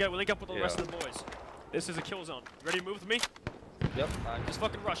 okay? We gotta link up with the rest of the boys. This is a kill zone. Ready to move with me? Yep. Just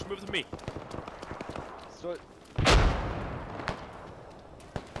fucking rush, move with me. So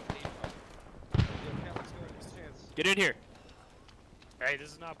Get in here. Hey,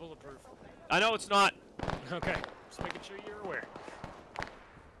 this is not bulletproof. I know it's not. Okay, just making sure you're aware.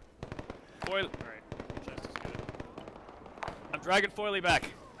 Foil. Alright, chest is good. I'm dragging Foily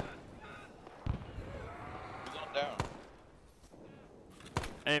back. He's all down.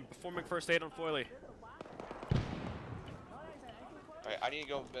 And performing first aid on Foily. Alright, I need to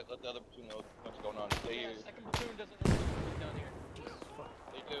go let the other platoon know what's going on. Stay here. second platoon doesn't know what's down here.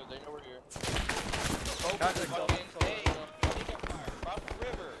 They know we're here. Focus, fucking, hey, take up fire. Cross the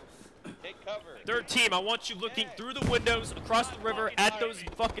river. Take cover. Third team, I want you looking through the windows across the river at those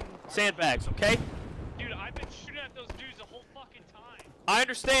fucking sandbags, okay? Dude, I've been shooting at those dudes the whole fucking time. I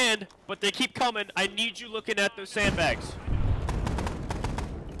understand, but they keep coming. I need you looking at those sandbags.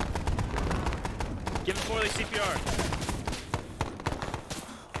 Give him Foily CPR.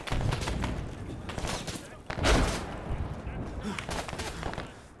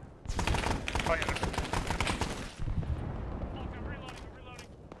 Oh, yeah. I'm reloading.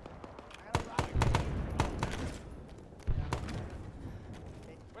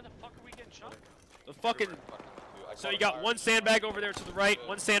 Where the fuck are we getting shot? The fucking... So you got one sandbag over there to the right,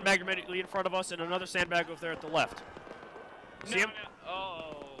 one sandbag immediately in front of us, and another sandbag over there at the left. See him?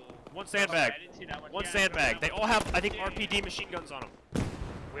 Oh. One sandbag. I didn't see that one. One Yeah, sandbag. They all have, I think, RPD machine guns on them.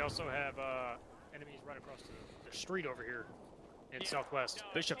 We also have enemies right across the street over here in southwest.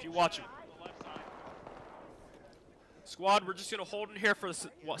 Bishop, you watch him. Squad, we're just gonna hold in here for a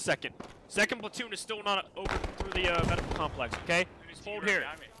second. Second platoon is still not over through the medical complex, okay? Just hold here.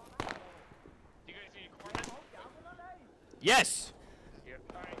 You guys need a corpsman? Yes!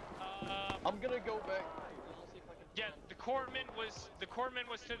 I'm gonna go back. Yeah, the corpsman was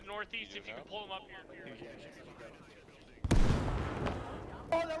to the northeast. If you can pull him up here.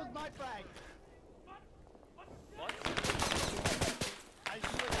 Oh, that was my flag. What?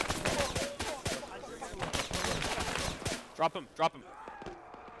 Drop him, drop him.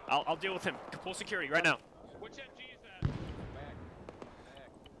 I'll deal with him. Full security right now. Which MG is that?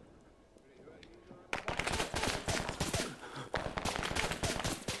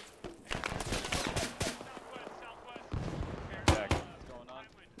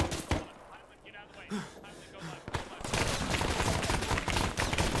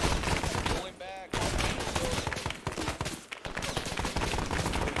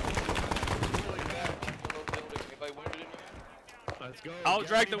 Let's go. I'll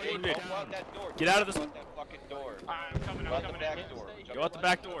drag the wounded. Get out of this. I'm coming Go out the back door. Go out the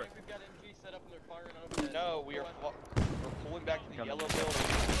back door. No, we're pulling back to the yellow building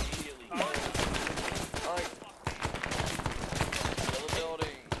immediately. Alright. Yellow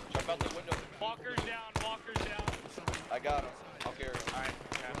building. Jump out the window. Walker's down, Walker's down. I got him. I'll carry him. Alright,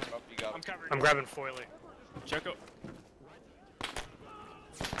 Oh, you got him. I'm covered. I'm grabbing Foily. Check out.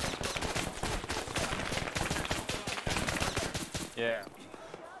 Yeah.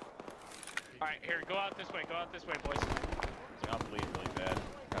 Alright, here, go out this way, boys. I'm bleeding really bad.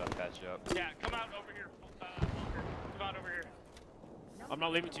 Gotta patch you up. Yeah, come out over here, Walker. Come out over here. I'm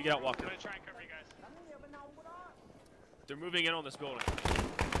not leaving till you get out, Walker. I'm gonna try and cover you guys. They're moving in on this building.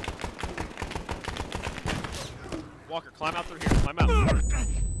 Walker, climb out through here. Climb out. I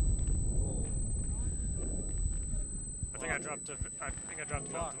think I dropped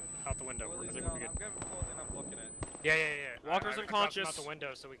him out the window. I think we're good. I'm looking at. Yeah. Walker's I unconscious. dropped him out the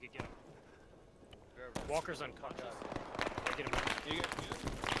window so we could get him. Walker's unconscious. Yeah, get him.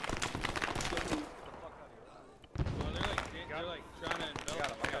 Well, they're like trying to envelop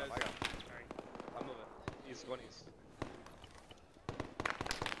I got him. guys. Alright. I'm moving. He's going east.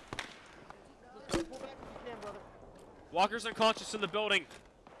 Walker's unconscious in the building.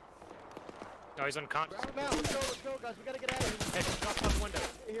 No, he's unconscious. Grab him out. Let's go, guys. We gotta get out of here. Hey, just drop him out the window.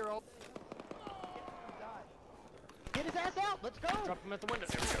 Here, all. Get his ass out. Let's go. Drop him at the window.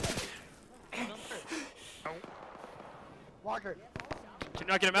 There we go. Walker. Can you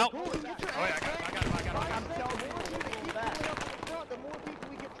not get him out? Cool, get your Oh yeah, I got him. I'm telling you, the more people we get front, the more people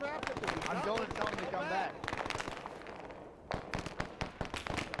we get trapped at the I'm going to tell him to come back.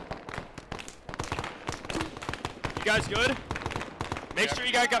 You guys good? Make sure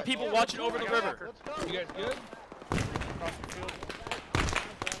you guys got people watching over the river. You guys good? Across the field.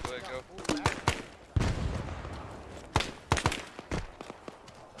 Go ahead, go.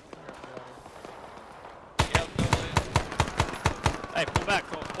 Hey, pull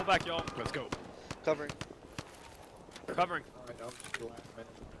back, y'all. Let's go. Covering. Covering.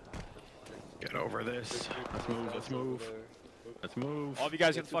 Get over this. Let's move. Let's move. All of you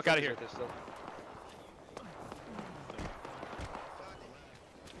guys get the fuck out of here.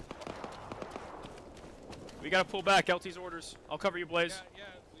 We gotta pull back. LT's orders. I'll cover you, Blaze. Yeah,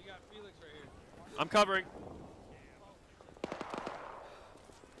 we got Felix right here. I'm covering.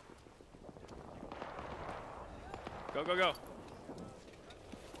 Go, go, go.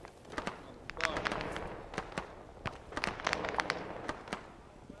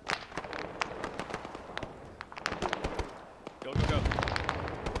 Go, go, go.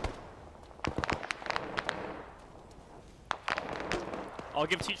 I'll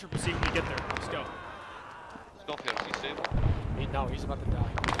give teacher proceed when we get there. Let's go. Schofield, is he stable? No, he's about to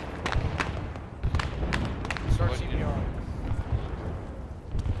die. Start CPR.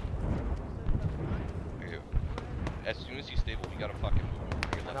 Okay. As soon as he's stable, we gotta fucking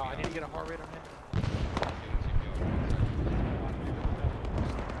move him. I need to get a heart rate on him.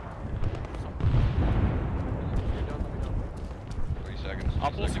 30 seconds.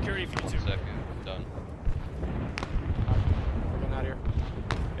 I'll pull security if you need to. 1 second. Done. We're getting out of here.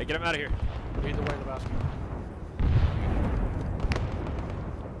 Hey, get him out of here. Lead the way, Lebowski.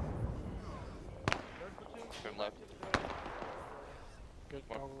 Turn left. Good.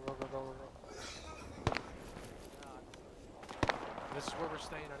 Go. This is where we're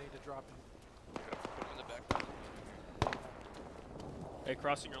staying. I need to drop him. Put him in the back. Hey,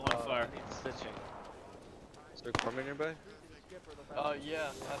 crossing your line of fire. Stitching. Is there a corpsman nearby?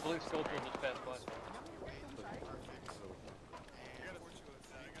 Yeah, I believe Schofield just passed by.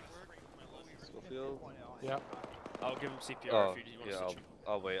 Schofield? Yeah. I'll give him CPR if you want to yeah, stitch him.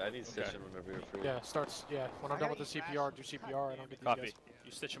 Oh wait, I need stitching whenever you're free. Yeah, starts. Yeah, when I'm done with the CPR, do CPR. I don't get these Copy. guys.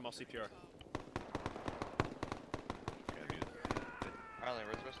 You stitch him, I'll CPR. Arlen,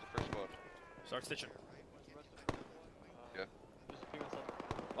 where's the rest of the first squad? Start stitching. Yeah.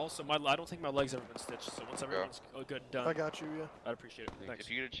 Also, I don't think my leg's ever been stitched, so once everyone's good done. I got you, yeah. I'd appreciate it. Thanks.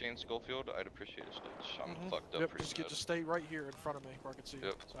 If you get a chance, Schofield, I'd appreciate a stitch. I'm fucked up Yep, pretty just bad. stay right here in front of me where I can see you.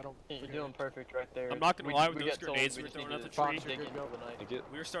 Yep. So I don't. You're doing perfect right there. I'm not gonna lie, with we those got told grenades we we were just need throwing at to the tree, dig into the night. Thank you.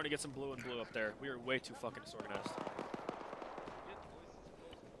 we were starting to get some blue and blue up there. We were way too fucking disorganized.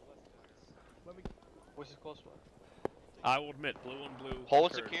 What's this close one? I will admit, blue and blue.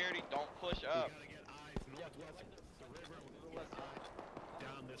 Hold occurred. security, don't push up.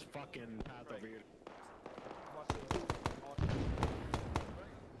 Down this fucking path over here.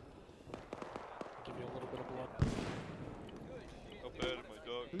 Give you a little bit of blood. How bad am I,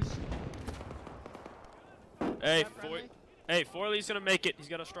 dog? Hey, Forley's gonna make it. He's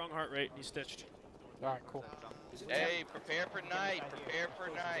got a strong heart rate. He's stitched. Alright, cool. Hey, prepare for night. Prepare for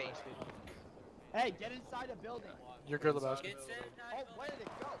night. Hey, get inside the building. You're good, Lebowski. Oh, where did it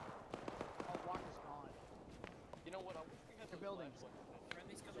go? Oh, Walker's gone. You know what? I'm looking at the buildings.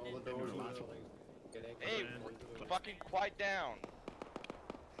 All the doors locked. Hey, fucking quiet down.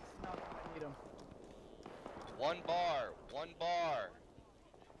 No, I need him. One bar. One bar.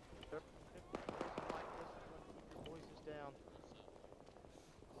 Voices down.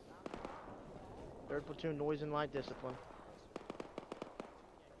 Third platoon, noise and light discipline.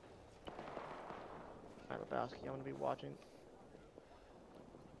 Alright, Lebowski, I'm gonna be watching.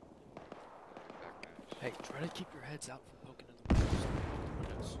 Hey, try to keep your heads out from poking in the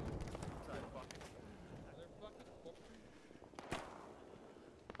windows.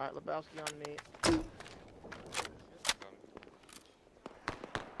 Alright, Lebowski on me.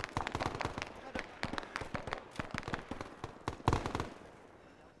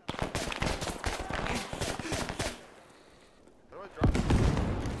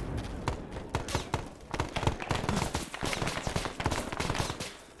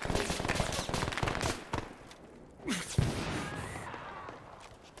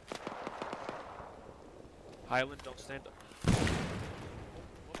 Highland, don't stand up.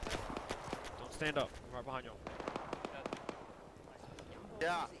 Don't stand up. I'm right behind you.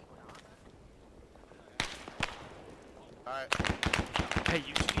 Yeah. Alright. Hey,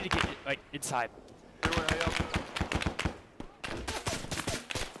 you two need to get like inside. Everyone, how y'all doing?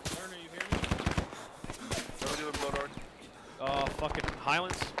 Turner, you hear me? What are we doing, Bloedorn? Fucking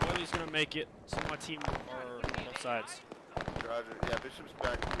Highlands. Oiley's gonna make it. Some of my team are on both sides. Roger. Yeah, Bishop's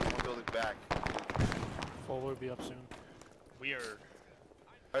back. One building back. Full will be up soon. We are.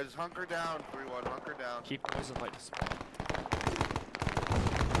 Alright, just hunker down, everyone. Hunker down. Keep noise and light discipline.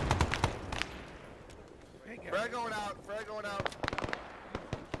 Frag going out. Frag going out.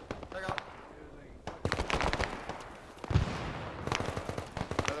 Frag out.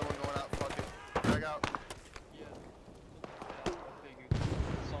 Another one going out. Fuck it. Frag out.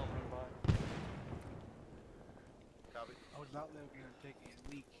 Copy. I was not letting her take a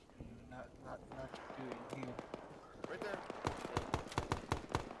leak. Not do it here. Right there.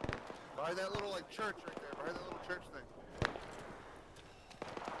 Behind that little like church right there. Behind that little church thing.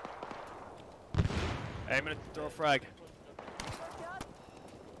 Hey, I'm gonna throw a frag.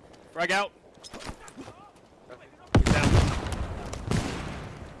 Frag out. Down.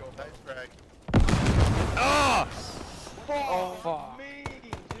 Nice frag. Ah! Oh, fuck. me,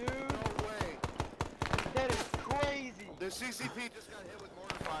 dude. No way. That is crazy. The CCP just got hit with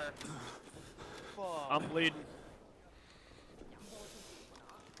mortar fire. Fuck. I'm bleeding.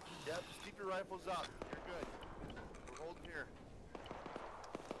 Yep, just keep your rifles up. You're good. We're holding here.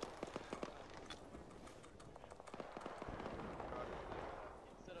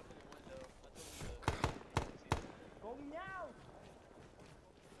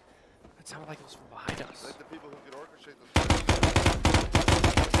 That sounded like it was from behind us. Like the people who could orchestrate them.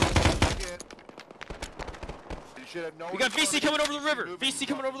 You should have no. We got VC coming over the river. VC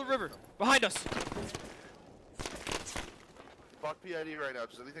coming over the river. Behind us. Fuck PID right now.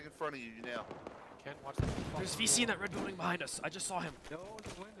 Just anything in front of you, you nail. Can't watch that. There's VC in that red building behind us. I just saw him. No, in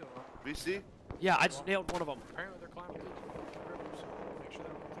the window. VC? Yeah, I just nailed one of them. Apparently they're climbing the river, so make sure they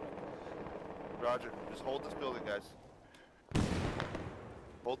don't come through. Roger. Just hold this building, guys.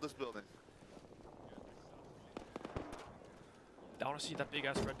 Hold this building. I want to see that big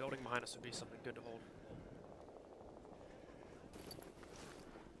ass red building behind us would be something good to hold.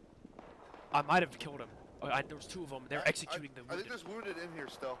 I might have killed him. There was two of them. They're executing the I wounded. think there's wounded in here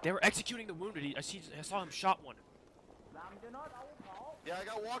still. They were executing the wounded. I saw him shot one. Yeah, I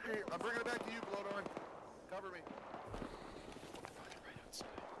got Walker here. I'm bringing it back to you, Bloedorn. Cover me. Right outside.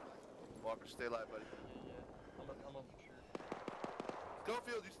 Walker, stay alive, buddy. I'm up for sure.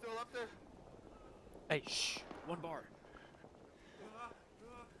 Schofield, you still up there? Hey, shh. One bar.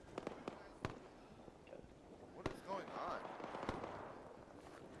 What is going on?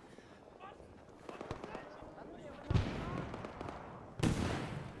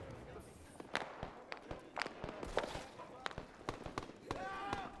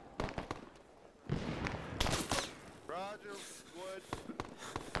 Roger, Wood.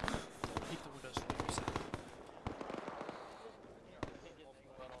 Keep the windows closed.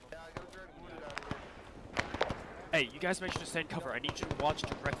 Yeah, I gotta drag Wood out of here. Hey, you guys make sure to stay in cover. I need you to watch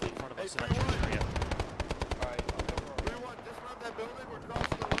directly in front of us in that church area. Alright, everyone, dismount that building. We're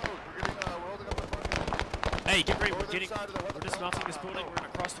crossing the road. We're holding up the fucking... Hey, get ready. Northern side of the We're dismounting this building. We're gonna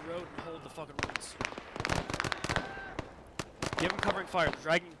cross the road and hold the fucking woods. Give them covering fire. They're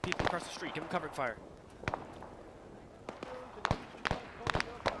dragging people across the street. Give them covering fire.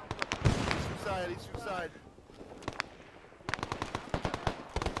 Eastern side.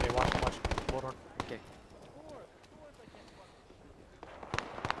 Hey, watch. Bloedorn. Okay.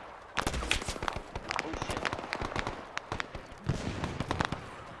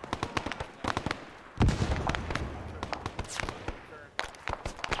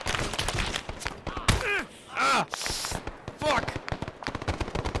 Ah! Fuck!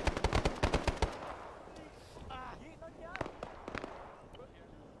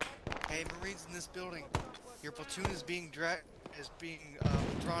 Hey, Marines in this building. Your platoon is being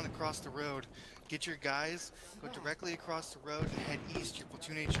withdrawn across the road. Get your guys, go directly across the road and head east. Your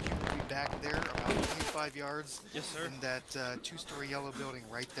platoon HQ will be back there, about 25 yards. Yes, sir. In that two-story yellow building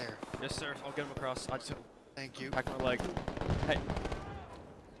right there. Yes, sir. I'll get him across. I just Thank you. back my leg. Hey.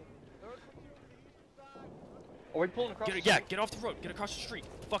 Are we pulling across the Yeah, street? get off the road. Get across the street.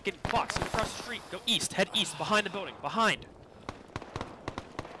 Fucking Fox, get across the street. Go east. Head east. Behind the building. Behind. Is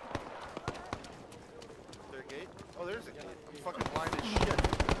there a gate? Oh, there's a gate. I'm fucking blind as shit.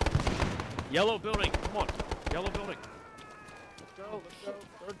 Yellow building. Come on. Yellow building. Let's go. Third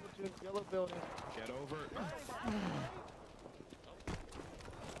platoon, yellow building. Get over.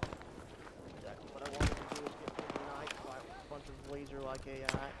 Exactly what I wanted to do is get sniped by a bunch of laser-like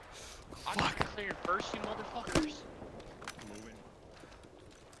AI. I'm cleared first, you motherfuckers. Moving.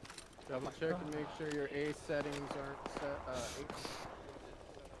 Double check and make sure your A settings aren't set.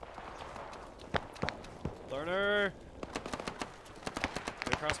 Learner.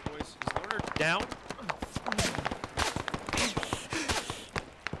 Get across, boys. Is Learner down?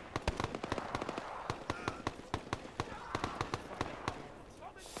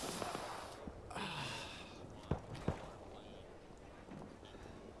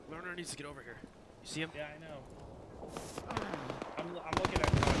 Learner needs to get over here. You see him? Yeah, I know. I'm looking at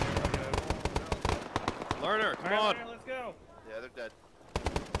him. Learner, come on. Let's go. Yeah, they're dead.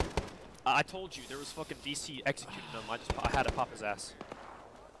 I told you there was fucking VC executing them. I had to pop his ass.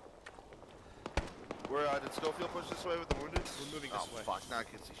 Where did Schofield push this way with the wounded? We're moving this way. Fuck, now I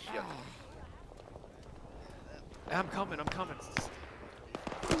can see shit. I'm coming.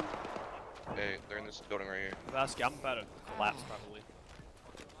 Hey, they're in this building right here. Vasky, I'm about to collapse probably.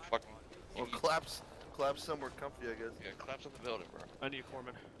 Fucking. Well, collapse somewhere comfy, I guess. Yeah, collapse on the building, bro. I need a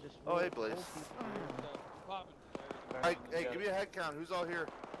corpsman. Oh, hey, Blaze. Hey, give me a head count. Who's all here?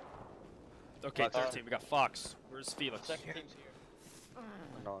 Okay, 13. We got Fox. Where's Felix? Second team's here.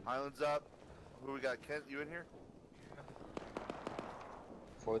 Island's up. Who we got? Kent, you in here?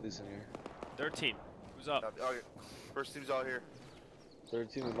 4 of these in here. 13. Who's up? Okay. First team's all here.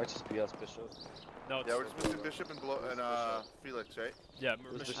 13, we might just be us, Bishop. No, it's Yeah, we're just missing Bishop and Felix, right? Yeah,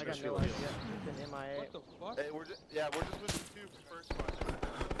 we're missing I got Bishop. no idea. It's an MIA. What the fuck? Hey, we're just missing 2 from first one.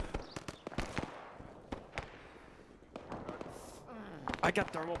 I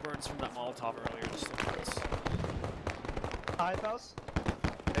got thermal burns from that Molotov earlier. Just look at this. Hive house.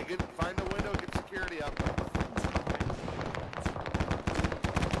 Hey, find the window, get security up.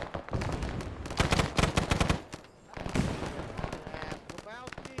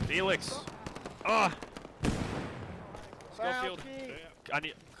 Felix! Ah! Schofield, I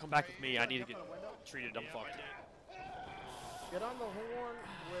need come back with me. I need to get treated. I'm fucked. Get on the horn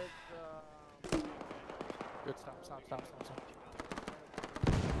with. Good, stop.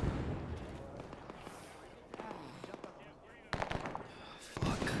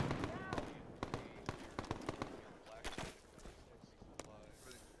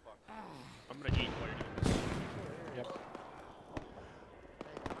 I'm gonna eat while you're doing this. Yep.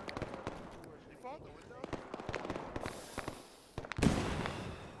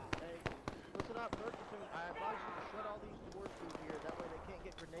 Hey, listen up, Third Platoon. I advise you to shut all these doors through here. That way they can't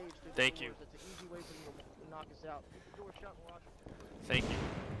get grenades through the Thank doors. you. It's an easy way for them to knock us out. Keep the door shut and watch them. Thank you.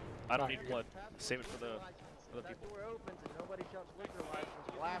 I don't need blood. Save it for the other That people. door opens and nobody shouts liquor license.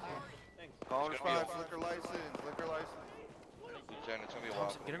 Blast them. Call and response, liquor license, liquor license. Lieutenant, it's gonna be a while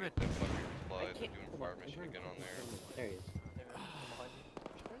Thompson, get him in. before we get that fucking reply. They're doing fire mission again on there. There he is.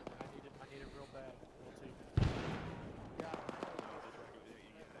 I need it real bad.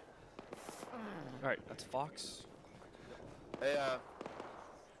 Alright, that's Fox. Hey,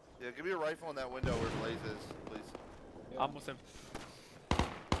 yeah, give me a rifle in that window where Blaze is, please. I'm with him.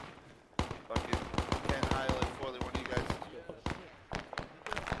 Fucking Kent Highland, Foily, one of you guys.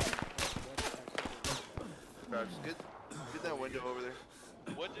 Crouch, get that window over there.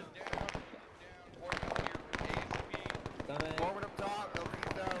 What is down? Forward up top,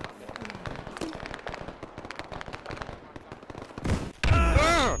 LP's down.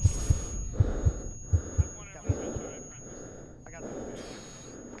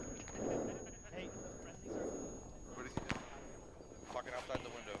 Fucking outside the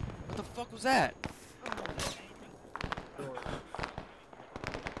window. What the fuck was that?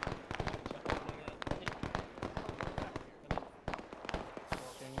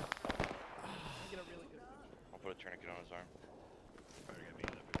 I'll put a tourniquet on his arm.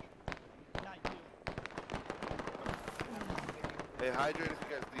 Hey, hydrate if you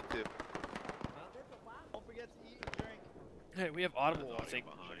guys need to. Don't forget to eat and drink. Hey, we have audible, I think.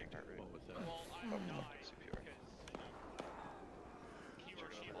 What was that? CPR.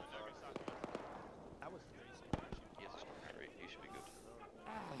 That was crazy. He has a strong heart rate. He should be good.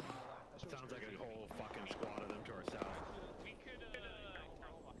 Sounds like a whole fucking squad of them to our south.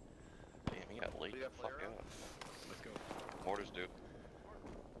 Damn, he got late. Fuck out. Let's go. Mortars, dude.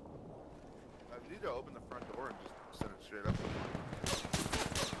 I need to open the front door and just send it straight up.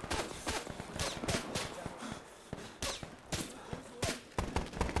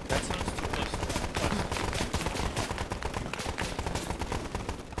 That sounds too close.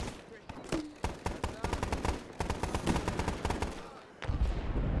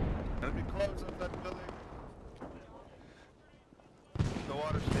 Enemy close up that building. The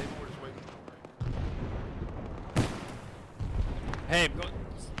water's stable, we're just waiting. Hey, I'm going.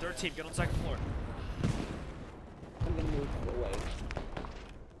 Third team, get on second floor. I'm gonna move away.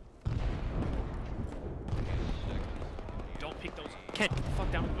 Don't peek those. Ken, get the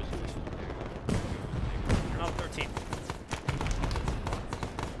fuck down. You're not 13.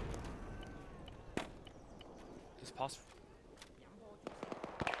 Is it possible?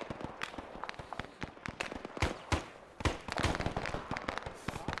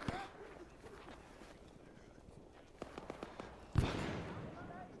 Fuck.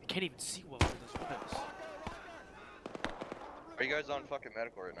 I can't even see well through those windows. Are you guys on fucking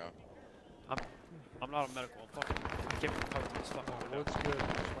medical right now? I'm not on medical. I'm fucking. I can't even cover this fucking window. Looks good.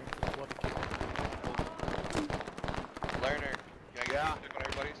 Just waiting for the blood to kick in. Lerner, can I get a stick on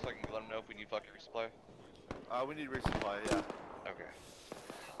everybody so I can let them know if we need fucking resupply? We need resupply, yeah. Okay.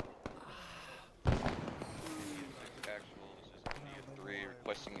 Actual, this is India 3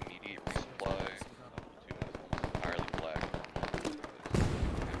 requesting immediate resupply. Platoon is entirely black.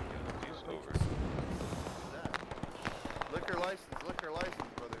 It's over. Liquor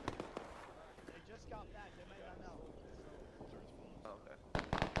license, brother. They just got back. They may not know. Oh, okay.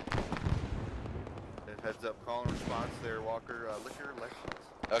 And heads up, call and response there, Walker. Liquor license.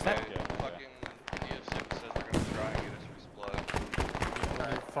 Okay, fucking India 6 says they're gonna try and get us resupply.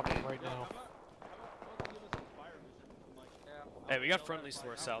 Fucking right now. Hey, we got friendlies to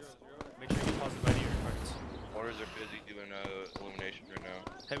our south. Make sure you get positive ID on your targets. Orders are busy doing illumination right now.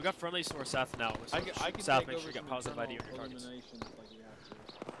 Hey, we got friendlies to our south now. I can South, take make over sure you got some positive ID on internal your targets. illuminations like we have to.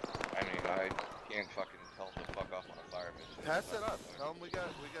 I mean, I can't fucking tell them to fuck off on a fire mission. Pass it up. Tell them we got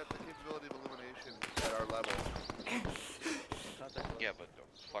the capability of illumination at our level. Yeah, but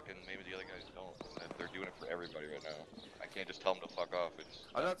fucking maybe the other guys don't. And they're doing it for everybody right now. I can't just tell them to fuck off. It's.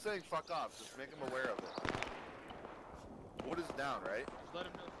 I'm not saying fuck off. Just make them aware of it. Wood is down, right?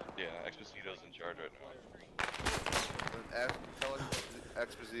 Yeah, Exposito's in charge right now. Tell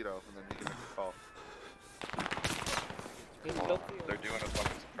Exposito, and then you can make a call. They're doing a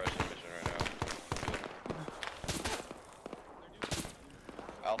fucking suppression mission right now.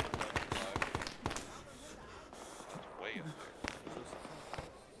 Alpha 75. That's way up there.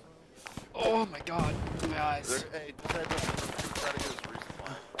 Oh my god, my eyes. Hey, just heads up. Try to get us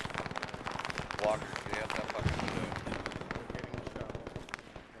resupply. Walker, get out that fucking window.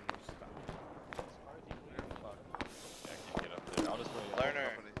 Lerner.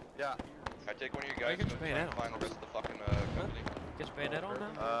 Yeah. I take one of you guys and try and find the rest of the fucking company. Get your bayonet on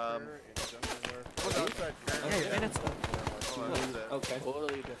now? What's outside? Yeah, your bayonet's on. Okay.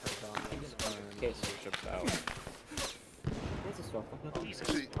 Totally different zombies. Okay. Ships out. This is so fucking Jesus,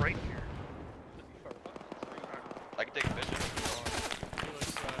 right here. I can take a vision.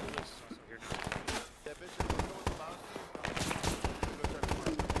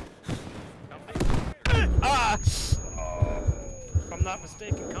 Ah! If I'm not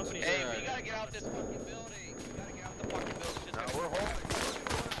mistaken, company. Hey, we gotta get out this fucking building. We gotta get out the fucking building. Just No, we're holding.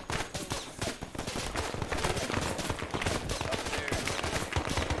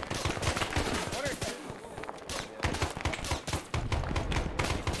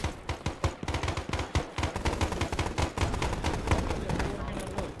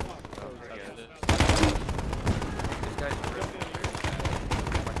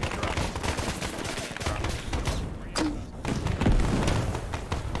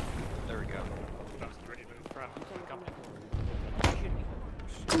 There we go.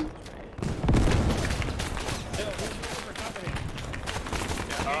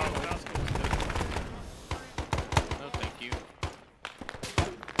 No, thank you.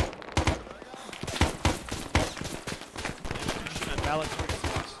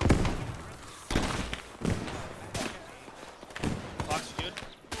 Fox, you good?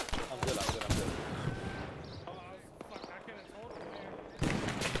 I'm good, I'm good, I'm good.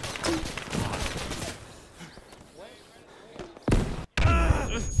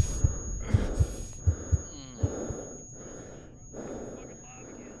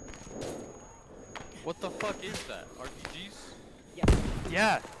 What the fuck is that? RPGs?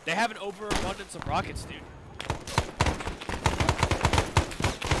 Yeah, they have an overabundance of rockets, dude.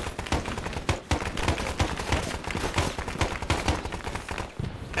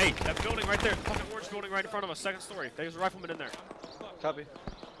 Hey, that building right there, the fucking orange building right in front of us, second story. There's a rifleman in there. Copy.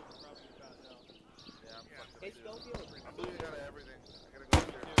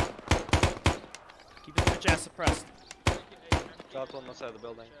 Keep his bitch ass suppressed. Dropped on the side of the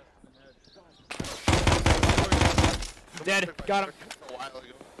building. Dead, got him.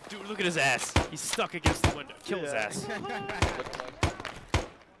 Dude, look at his ass. He's stuck against the window. Kill his ass. Hey,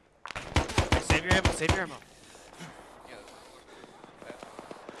 save your ammo, save your ammo.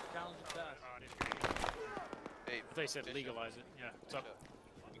 Hey, I thought you said legalize it. Yeah, what's up?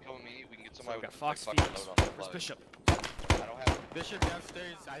 you come with me, we can get So somebody we got with Fox like, fucking Phoenix. load on the Where's plug. Bishop? I don't have Bishop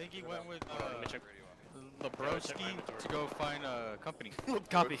downstairs. I think he went with Check. Lebroski to go find a company.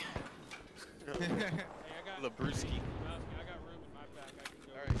 Copy. Lebruski.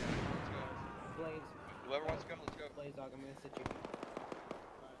 Alright, let's go. Whoever wants to go, let's go. Blaze dog, I'm gonna sit you.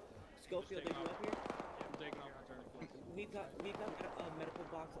 Schofield, are you up here? We've got a medical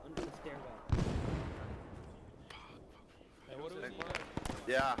box under the stairwell. Hey, what do we need?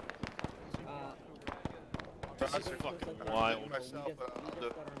 Yeah. This is fucking wild. Myself, We I'll just do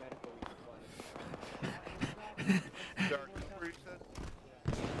it. got our medical Dark, where you said?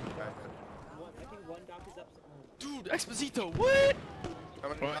 I think one doc is up. Dude, Exposito, what? How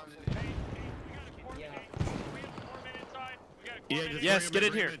many What? times did Yeah, just yes, bring get it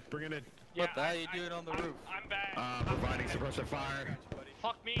in here. Bring it in. What the hell are you doing on the roof? I'm back. Providing suppressive fire.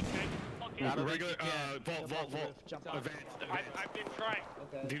 Fuck me, man. Fuck you. I don't Regular, think you can. vault. Jump Advance. I've been trying.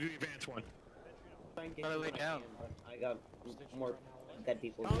 Okay. Do the advance one. How do we down? I got more dead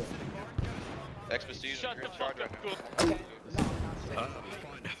people. Exposition, Shut you're the in charge fuck right up, now. Okay.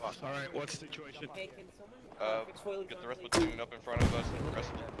 All right, what's the situation? Hey, can someone Get the rest of the platoon up in front of us, and the rest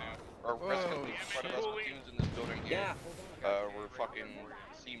of the platoon, or rest of the in front of us, platoons in this building here. Yeah. We're fucking,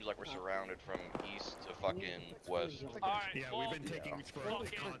 seems like we're surrounded from east to fucking west. Yeah, we've been taking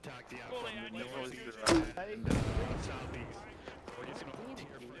sporadic contact from the northeast and southeast. We're just gonna hold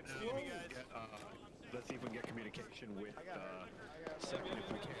here for now. Let's see if we can get communication with second if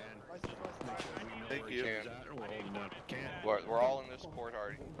we can. Make sure we know Thank where you. each other's at, and we're holding down. Can. We're all in this support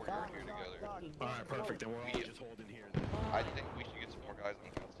already. We're here together. All right, perfect. And we're all just holding here. I think we should get some more guys on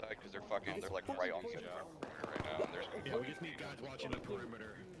the outside because they're like right on the perimeter right now. And there's Yeah, we just need guys watching the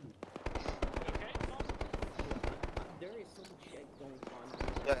perimeter. There is so much shit going on.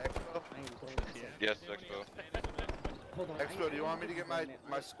 Yeah, Expo? I am going to Yes, Expo. Hold on. Expo, do you want me to get my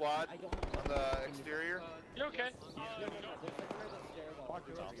squad on the exterior? You okay?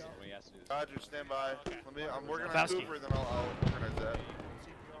 Roger, stand by. I'm working on Lebowski. Cooper, then I'll organize that.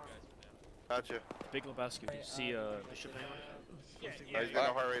 Gotcha. Big Lebowski. Did you see Bishop anywhere? Oh, he's got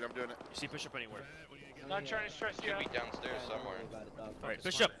no heart rate, I'm doing it. You see Bishop anywhere? Not trying to stress you Should out. be downstairs somewhere. Alright,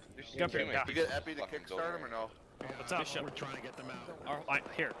 Bishop, get up here. Yeah. We get Epi to kickstart him or no? What's up? We're trying to get them out. Alright,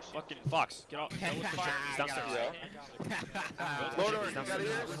 here, fucking Fox, get off. Go with Bishop. He's downstairs. Bloedorn, you got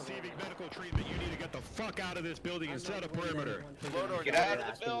ears? Receiving medical treatment, you need to get the fuck out of this building and set a perimeter. Bloedorn, Get out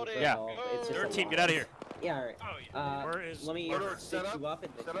of the building! Yeah. Go. Third team, get out of here. Yeah, alright. Where is... Let me set you up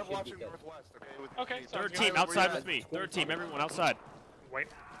and set then up you should watching be good. northwest, okay? With Okay, your Third team. team, outside with me. Third team, everyone outside. Wait.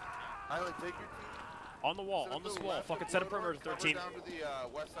 Island, take your team. On the wall, Set on up this to the wall. left Fucking of set a Bloedorn, perimeter, cover 13. down to the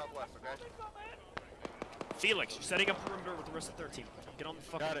west-southwest, okay? Felix, you're setting up perimeter with the rest of 13. Get on the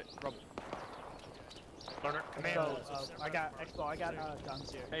fucking rubble. Learner, command. I got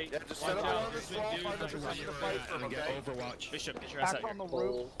guns here. Hey, Yeah, just set up along this wall, find a position to fight from, okay? Overwatch. Bishop, get your ass out Back on here. the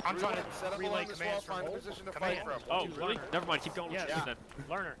roof. I'm trying to Set up relay along this wall, commands find a from position to Command. fight from. Oh, really? Never mind, keep going with Yeah. your then.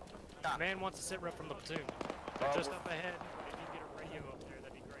 Learner. Command wants to sit rep from the platoon. They're just up ahead. If you get a radio up there,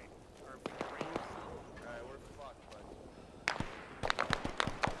 that'd be great. Or if we get radio. Alright, we're fucked, but...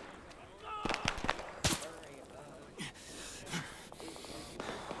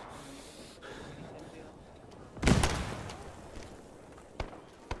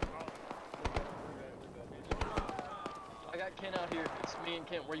 I got Ken out here. It's me and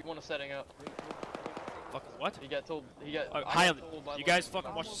Kent. Where you want to setting up? Fucking what? He got told. He got. Highland, you guys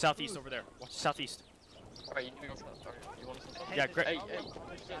fucking watch the southeast over there. Watch the southeast. Alright, you want to? You want to? Yeah, great. Hey.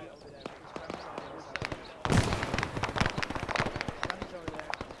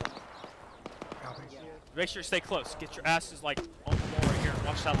 Make sure you stay close. Get your asses like on the wall right here.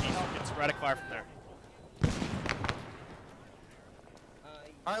 Watch southeast. Get sporadic fire from there.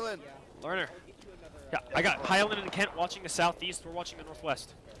 Island! Learner. Yeah, I got Highland and Kent watching the southeast. We're watching the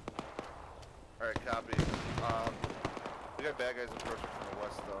northwest. Alright, copy. We got bad guys approaching from the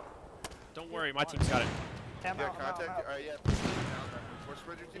west, though. Don't worry, my team's got it. You got contact? Alright, yeah. We're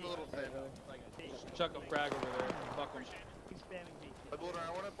spread your team a little thin. Chuck a frag over there. Fuck him. Hey, Bloedorn,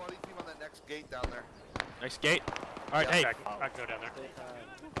 I want a buddy team on that next gate down there. Next gate. Alright, hey. I can go down there.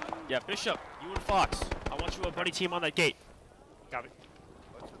 Yeah, Bishop, you and Fox. I want you a buddy team on that gate. Copy.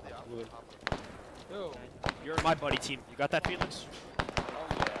 You're in my buddy team. You got that, Felix?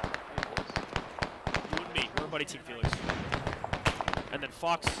 You and me. We're a buddy team, Felix. And then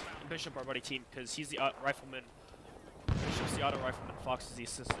Fox and Bishop are buddy team because he's the rifleman. Bishop's the auto rifleman. Fox is the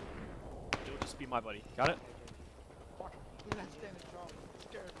assistant. You'll just be my buddy. Got it?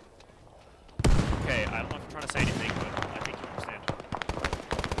 Okay, I don't know if you're trying to say anything, but I think you understand.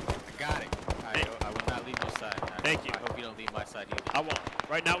 I got it. I will not leave your side. Thank you. I hope you don't leave my side either. I won't.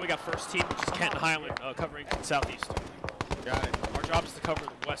 Right now we got first team, which is Kent and Highland, covering the southeast. Got it. Our job is to cover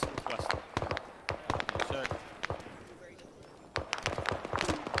the west and northwest. Yes, sir.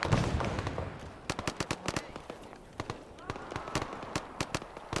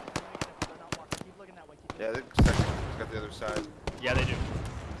 Yeah, the second team's got the other side. Yeah, they do.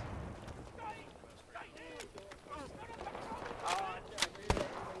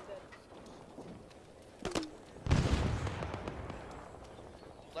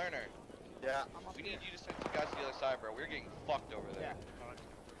 Learner. Yeah. We need you to send some guys to the other side, bro. We're getting fucked over there.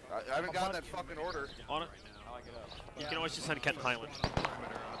 I haven't gotten that fucking order. On it. You can always just send Kent and Highland.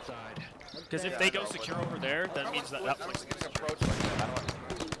 Because if Yeah, they I go know, but- secure over there, that means that I that don't place. getting approached like that. I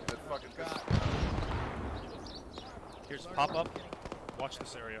don't that fucking Here's pop up. Watch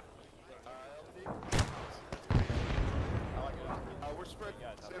this area. We're spread.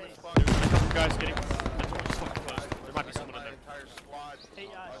 Same as fuck. There's a couple guys getting. The door just fucking closed. There might be someone in there. Entire squad. Hey,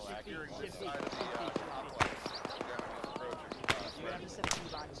 securing this Shifty, side of the complex. Yeah, You have to set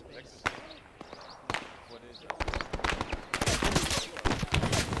two line space. What is it?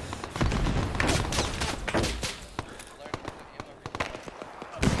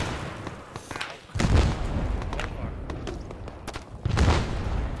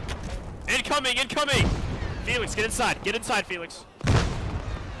 Incoming! Incoming! Felix, get inside. Get inside, Felix.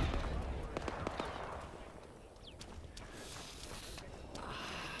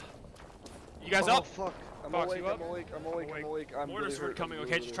 You guys up? Fuck. I'm Fox, awake, you up? I'm awake. I'm Mortars really are coming, hurt.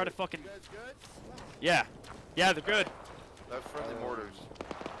 okay? Just try to fucking... Yeah. Yeah, they're good. That's friendly mortars.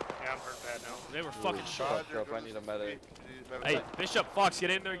 Yeah, I'm hurt bad now. They were fucking shot. Fucked up, I need a medic. Hey, Bishop, Fox, get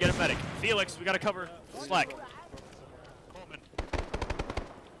in there and get a medic. Felix, we gotta cover slack.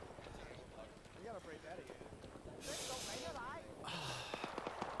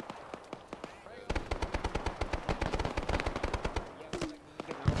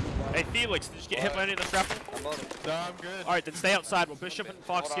 Hey, Felix, did you get hit by any of the shrapnel? I'm on it. No, I'm good. Alright, then stay outside while Bishop and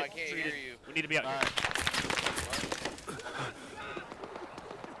Fox Hold on, get I can't treated. hear you. We need to be out here.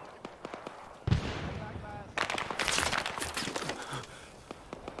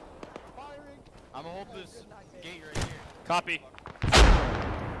 I'm gonna hold this gate right here. Copy.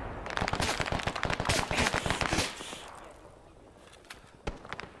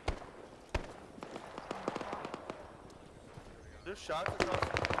 There's shots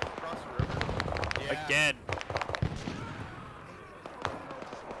across the river. Yeah. Again.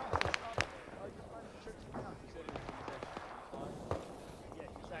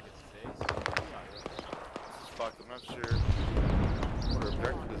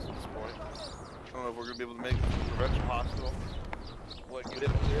 we're gonna be able to make it to the provincial hospital. What, We hit a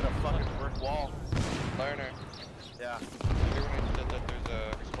fucking brick wall. Learner. Yeah. Everyone said that there's a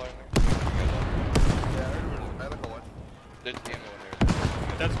resupply in there. Yeah, there's a medical one. There's ammo in there.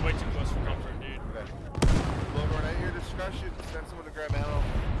 That's way too close for comfort, dude. Okay. Bloedorn, at your discretion, send someone to grab ammo.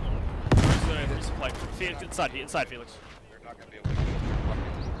 Where's the resupply? Felix, inside, Felix. They're not gonna be able to get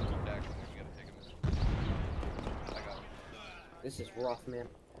fucking back. You gotta take them. I got it. This is rough, man.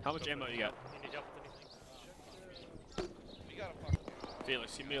 How much ammo you got? You gotta fucking.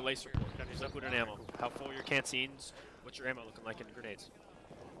 Felix, give me a lace report. Liquid and ammo. How full are your canteens? What's your ammo looking like in the grenades?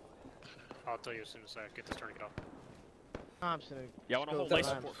 I'll tell you as soon as I get this tourniquet off. Yeah, I want a whole lace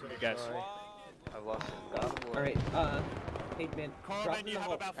report from you guys. I've lost it. Alright, hey man, Corbin, you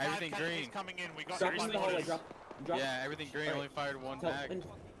have about 5 casualties coming in. We got drop them in the hallway, drop. Yeah, everything green, only fired one mag.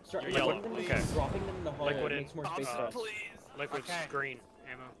 Start yellow. them, Okay. Dropping them in the hallway Liquid makes more space for us. Liquid's green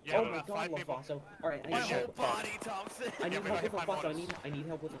ammo. Yeah, Oh my about god, 5 people. LaFosso. Alright, I My need whole help. body, Thompson. I need Yeah, help with hit by LaFosso. mortars. I need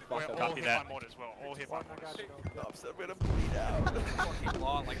help with We're LaFosso. all Copy hit that. by mortars. We're all hit by mortars. Thompson, I'm gonna bleed out. Fucking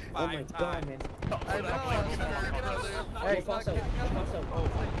long, like Oh my 5 god, times. man. I know, Hey, LaFosso.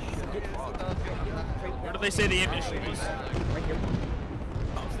 Where do they say the ammunition was? Right here.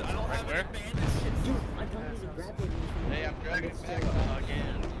 Right where? Dude, I don't even grab it. Hey, I'm dragging it back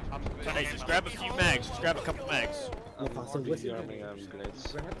again. Hey, just grab a few mags. Just grab a couple mags. LaFosso, listen to me. Grab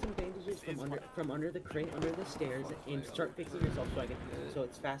some bandages from under the crate, under the stairs, and start fixing yourself so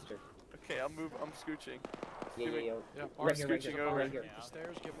it's faster. Okay, I'm scooching. Yeah. I'm Right here, scooching over. right here. The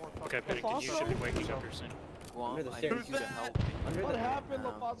stairs get more. Okay, Benny, can you ship me waking up here soon? Under the stairs. Under What the happened,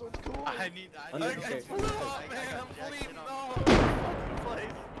 LaFosso? It's cool. I need under the stairs.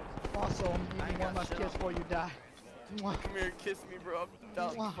 LaFosso, I'm needing one last kiss before you die. Come here, kiss me, bro. I'm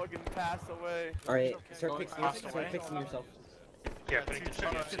about to fucking pass away. Alright, start fixing yourself. Yeah, Benny, can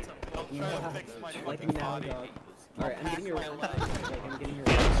ship me. Like now, dog. Alright, I'm getting your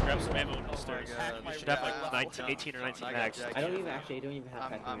Just grab some ammo on the stairs. You should have like 18 or 19 mags. I don't even have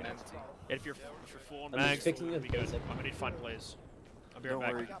pack. And if you're full on I'm mags, fixing it'll the be good. basic. I'm gonna need to find Blaze. I'll be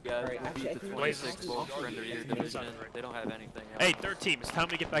right back. Alright, actually, I think Blaze Blaze is surrender your division. They don't have anything. Hey, third team, it's time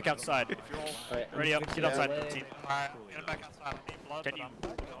to get back outside. Alright, Ready up, get outside, third team. Alright, get back outside. I need blood, Can but you? I'm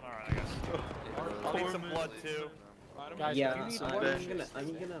doing alright, I guess. I'll need some blood too. Guys, Yeah, if you need I'm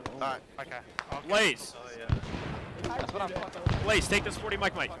blood, gonna. Alright. Okay. Blaze! That's what I'm fucking. Blaze, take this 40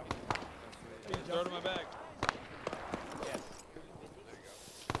 mic. Throw it in my bag.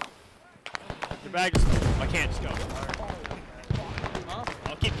 Your bag is full. I can't, just go.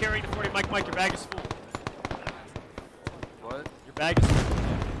 I'll keep carrying the 40 mic. Your bag is full. What? Your bag is full.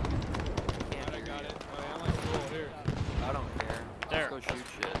 I got it. I'm like full here. I don't care. There. Let's go shoot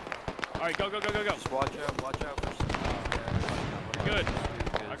shit. Alright, go. Just watch out for some. Good.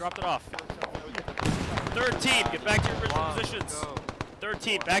 I dropped it off. Third team, get back to your original positions. Third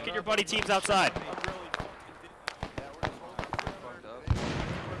team, back at your buddy teams outside.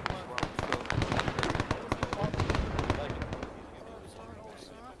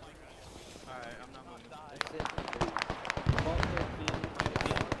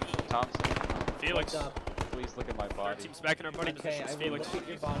 Thompson. Felix. Please look at my Third body. team's back in our buddy Okay, positions. I will Felix. look at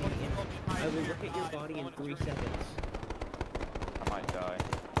your body in 3 seconds. I might die.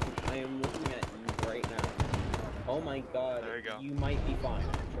 I am looking at you right now. Oh my god. There you go. You might be fine,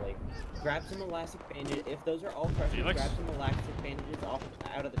 actually. Grab some elastic bandages. If those are all pressure, Felix? grab some elastic bandages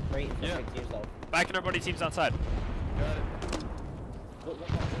out of the crate and Yeah. fix yourself. Back in our buddy teams outside. Got it.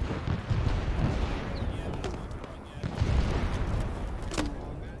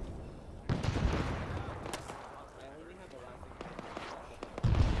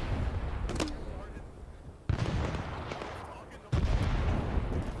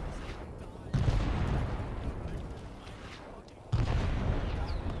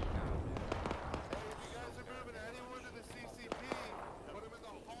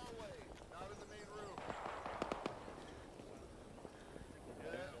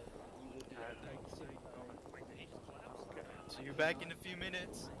 See you back in a few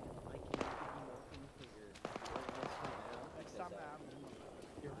minutes.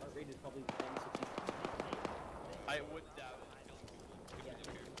 Your heart rate is probably 160. I would doubt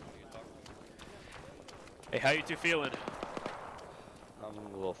Hey, how you two feeling? I'm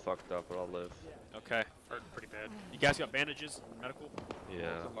a little fucked up, but I'll live. Okay. Hurting pretty bad. You guys got bandages and medical?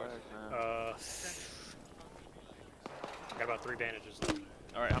 Yeah. I got about 3 bandages left.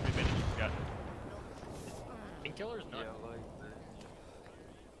 Alright, how many bandages you got? Painkillers? None. Yeah, like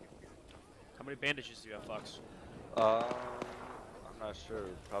How many bandages do you have, Fox? I'm not sure.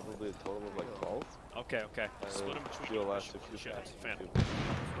 Probably a total of like 12. Okay. Split them between feel you. last if you Shit, that's a fan. Yeah,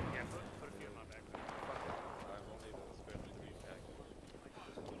 put a few in my backpack.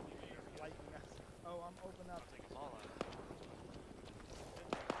 Oh, I'm open up.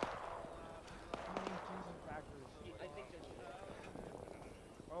 I think there's.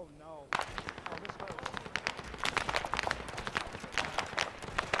 Oh no. Oh, this hurts.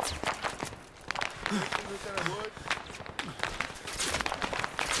 Lieutenant Wood.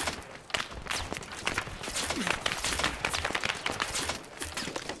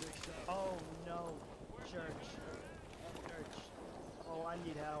 Oh no. Church. Oh, I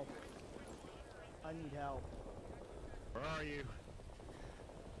need help. I need help. Where are you?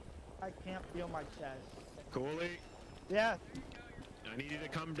 I can't feel my chest. Cooley? Yeah. I need you to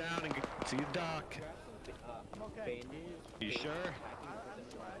come down and see the doc. I'm okay. You sure?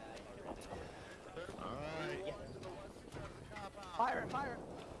 Alright. Fire it, fire it.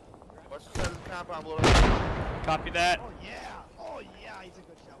 What's the side of the compound, Bloedorn? Copy that. Oh yeah, he's a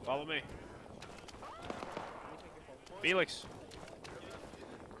good shot. Follow me. Felix.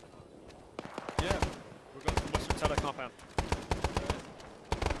 Yeah. We're going to the western side of the compound.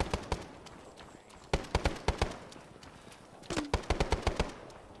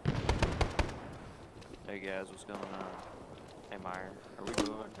 Hey guys, what's going on? Hey Meyer, are we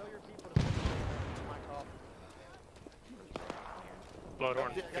doing?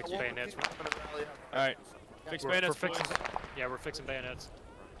 Bloedorn, fix bayonets. Alright. Fix We're bayonets, fixing. boys. Yeah, we're fixing bayonets.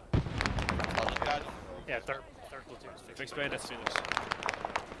 Yeah, third platoon's Fix bayonets, Felix.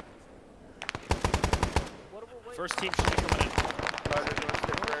 First team should be coming in.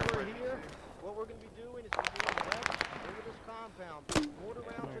 What we're going to be doing is we're doing left over this compound. Mortar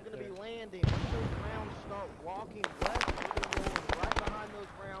rounds are going to be landing. Once those rounds start walking west, we're going to go right behind those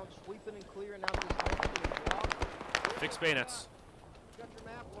rounds, sweeping and clearing out this block. Fix bayonets. You got your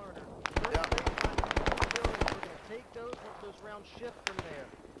map learner. First we're going to take those once those rounds shift from there.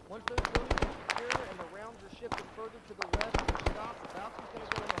 Once those buildings are secure and the rounds are shifted further to the west, we'll stop. The Bowser's going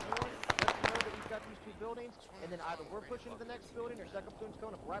to go in the horn. Let us know that we've got these two buildings, and then either we're pushing to the next building or second platoon's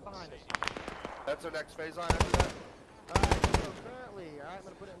coming up right behind us. That's our next phase line after that? Alright, so currently, alright, I'm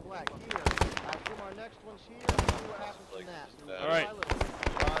going to put it in black here. I assume our next one's here, and we'll see what happens from that. Alright.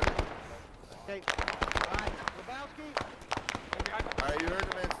 Okay, alright, Lebowski. Alright, you heard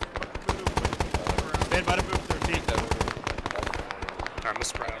the man. Stand by to move 13. Alright, let's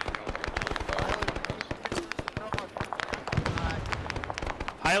spread out.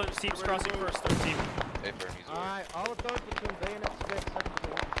 Highlands team's crossing first, 13. Alright, all of those between bayonets, fixed, second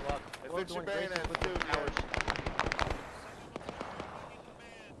platoon, luck. We're doing bayonet platoon hours.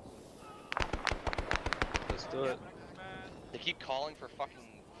 Let's do it. They keep calling for fucking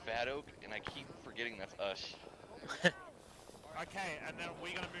Fat Oak, and I keep forgetting that's us. Okay, and then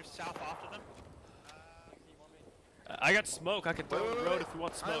we're gonna move south after them? I got smoke. I can throw it in the road if you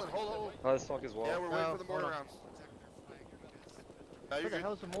want smoke. Hold. Oh, there's smoke as well. Yeah, we're waiting for the mortar rounds. What the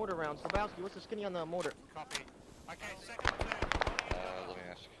hell's the mortar rounds? Lebowski, what's the skinny on the mortar? Copy. Okay, second Let me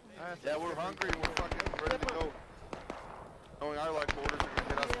ask. Yeah, we're hungry and we're fucking ready to go. Knowing our like mortars are gonna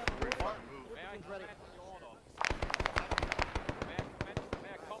hit us. We're fucking move.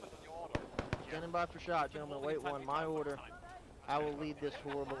 Standing by for shot, gentlemen. Wait one. My order. I will lead this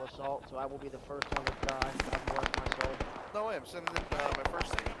horrible assault, so I will be the first one to die. I've worked my soul. No way, I'm sending in my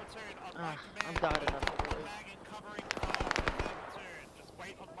first thing. I'm dying enough.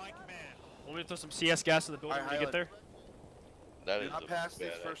 Want me to throw some CS gas in the building when you get there? That Do is not a pass these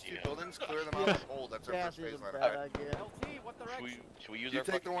bad first two idea. buildings, clear them out and hold. That's our Gas first phase is a line. bad idea. Should we use You our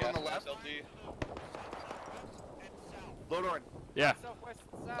take the fucking one on the gas left? mask, Bloedorn. Yeah. LT,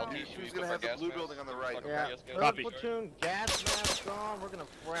 should we Who's use gonna our have the gas blue mask? building on the right? Yeah. Okay. Third Copy. platoon, gas mask on. We're gonna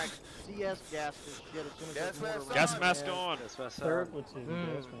frag CS gas this shit as soon as Gas those mortar mask rounds Gas hit. mask on. Third platoon,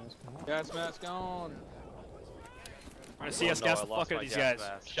 gas mask. Gas mask on. I'm gonna CS gas the fuck out of these guys.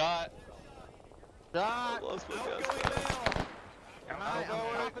 Shot. Shot! Lost my gas mask. Alright,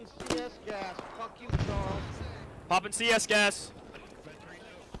 I'm popping CS gas. Fuck you, Charles. Popping CS gas.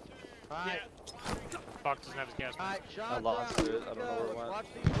 Alright. Fox doesn't have his gas mask. Alright, shots I lost out. it. Let's I don't know go. where it Let's went. watch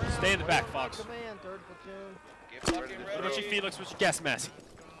these rounds. Stay in the back, Wait Fox. for Command, third platoon. Get fucking What about you, ready. Felix? What's your gas mask?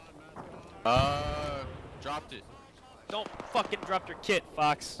 Dropped it. Don't fucking drop your kit,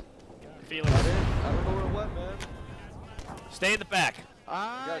 Fox. Felix. I don't know where it went, man. Stay in the back. You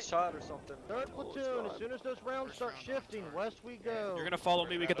got Alright. shot or something. Third Oh, it's platoon, gone. as soon as those rounds start shifting, west we go. You're gonna follow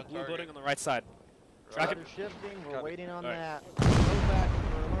me. We get the blue building on the right side. Track it. They're shifting, we're Copy. waiting on Alright. that. Go back.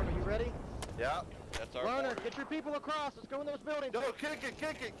 Learner, you ready? Yeah. That's our Learner, border. get your people across. Let's go in those buildings. No, kick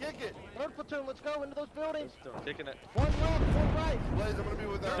it. Third platoon, let's go into those buildings. Still kicking it. One left, one right. Blaze, I'm gonna be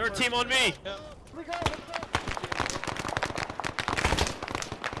with our Third team on me. Here we go, let's go.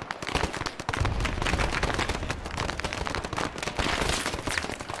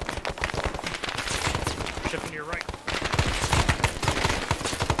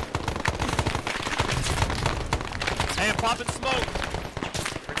 Popping smoke.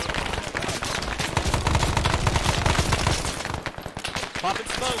 Popping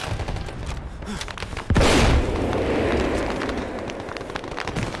smoke.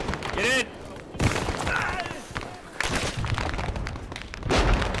 Get in.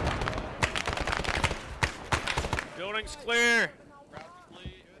 Building's clear.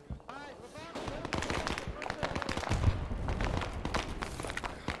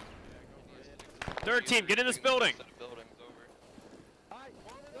 Third team, get in this building.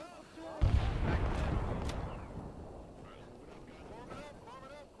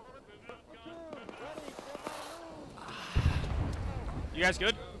 You guys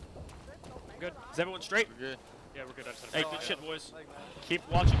good? Good. Is everyone straight? We're good. Yeah, we're good. Hey, good shit, boys. Keep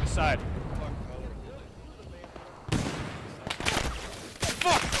watching the side.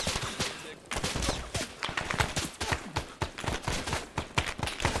 Fuck!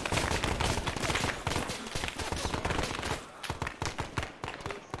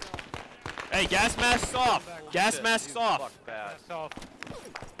 Hey, gas masks off! Gas masks off! Mask off.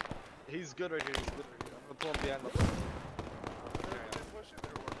 He's good right here. He's good right here. I'm gonna pull him behind the.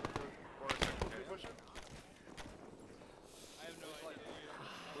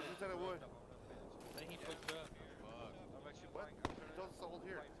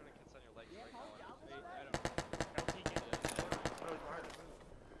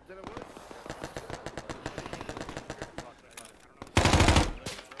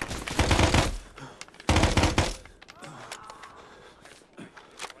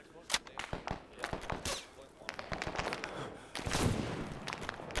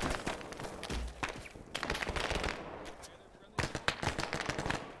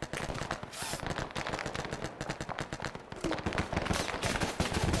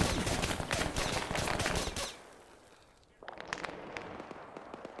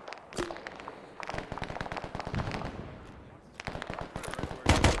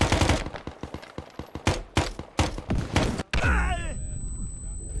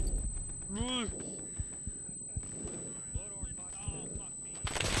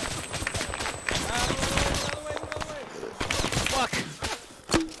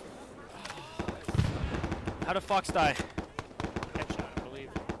 How did Fox die? Headshot, I believe.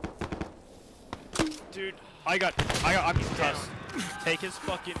 Dude, I'm trust. Take his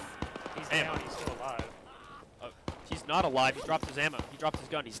fucking He's ammo. down, he's still alive. He's not alive, he dropped his ammo. He dropped his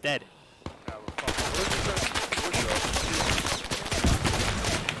gun, he's dead.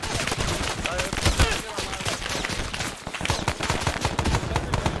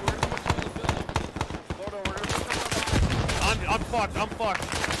 I'm fucked, I'm fucked.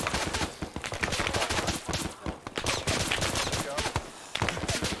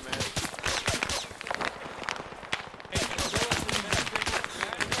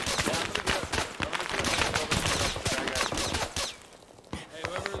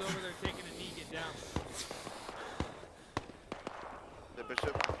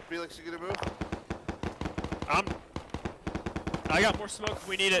 You gonna move? I got more smoke if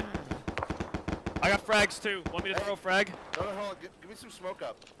we need it. I got frags too. Want me to throw a frag? No, hold on. Give me some smoke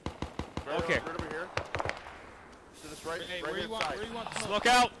up. Okay. Right over here. To this right, Hey, right where hand you want, side. where you want Smoke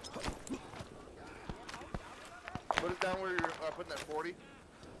out. Put it down where you're putting that 40.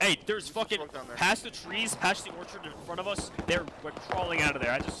 Hey, there's fucking past the trees, past the orchard in front of us. They're crawling out of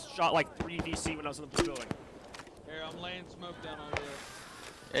there. I just shot like 3 VC when I was in the blue building. Here, I'm laying smoke down over there.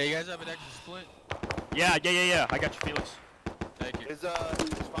 Hey, you guys have an extra split? Yeah. I got you, Felix. Thank you. Is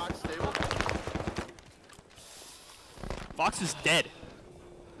Fox stable? Fox is dead.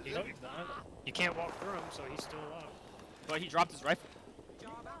 No, he's not. You can't walk through him, so he's still alive. But he dropped his rifle.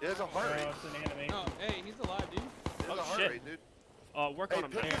 He has a heart rate. It's an enemy. No, hey, he's alive, dude. He has a heart rate, dude. Work on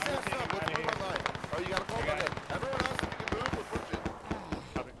him. Pick his ass up. Let's move online. Oh, you gotta call okay. Everyone else, if you can move, we'll push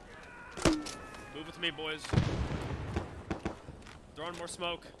it. Move with me, boys. Throwing more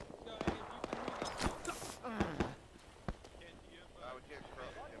smoke. We can't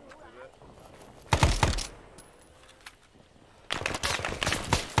do that.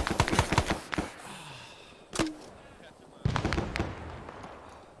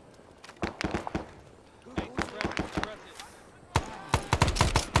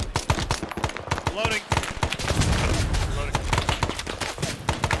 Loading.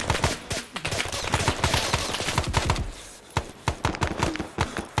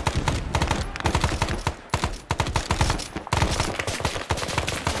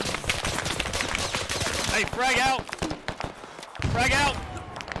 Hey, frag out! Frag out!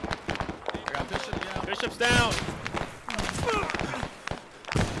 I got Bishop down. Bishop's down!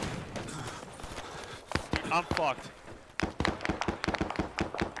 Dude, I'm fucked.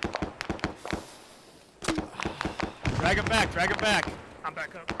 Drag him back, drag him back. I'm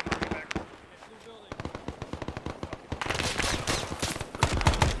back up. I'm already back.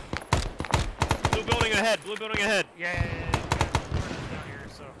 Blue building ahead, blue building ahead. Yeah. Down here,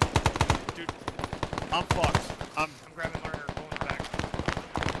 so. Dude, I'm fucked. I'm grabbing learner, pulling back.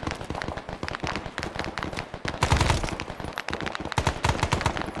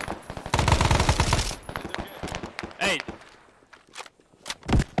 Hey.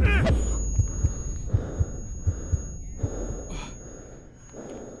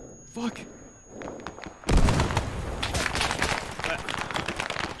 Fuck.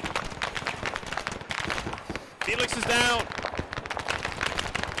 Felix is down.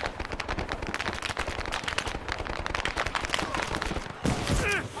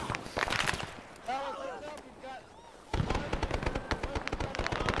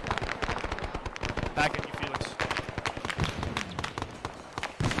 Back at you, Felix.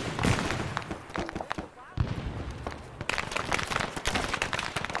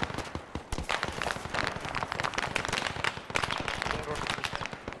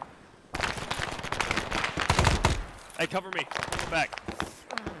 Hey, cover me. Pull back.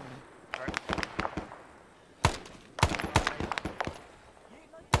 Alright.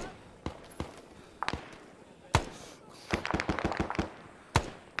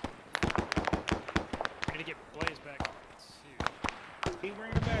 I need to get Blaze back. Keep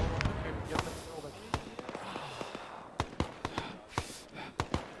bringing him back. Get the building.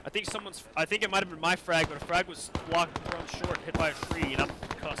 I think it might have been my frag, but a frag was blocked, thrown short, hit by a tree, and I'm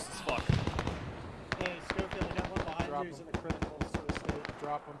cussed as fuck. Hey, Schofield, I got one behind you. He's in the criticals to the state.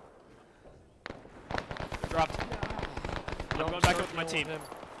 Drop him. Dropped. I'm going back up with my team. I'm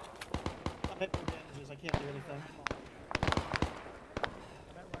hitting bandages. I can't do anything.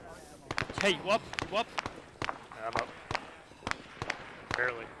 Hey, you up? You up? Yeah, I'm up.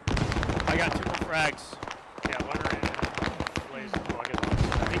 Barely. I got 2 more frags. Yeah, learner and Blaze. Well, I guess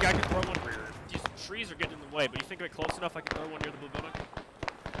I think I can throw one. These trees are getting in the way, but you think of it close enough I can throw one near the blue building?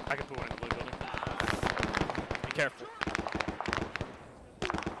 I can put one in the blue building. Be careful.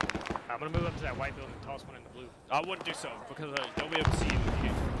 I'm gonna move up to that white building and toss one in the blue. I wouldn't do so, because they'll be able to see you if you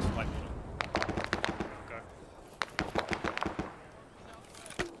do from this white building. Okay.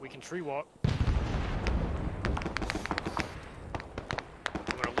 We can tree walk.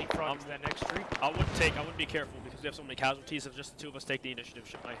 I'm gonna leapfrog to that next tree. I wouldn't be careful, because we have so many casualties. If just the 2 of us take the initiative,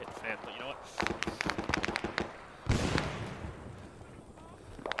 shit might hit the fan, but you know what?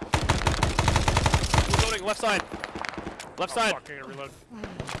 Blue building, left side. Left side. Fuck, I gotta reload.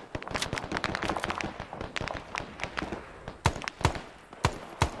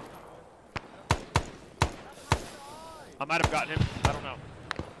 I might have gotten him. I don't know.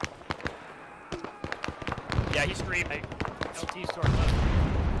 Yeah, he screamed. Hey, LT store left.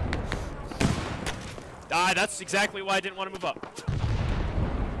 Ah, that's exactly why I didn't want to move up.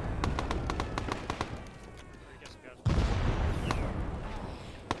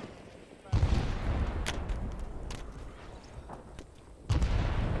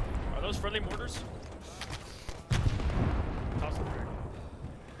 Are those friendly mortars? Toss them there.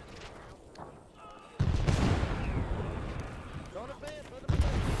 Don't advance, let them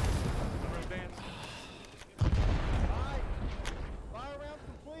advance. Alright. Fire rounds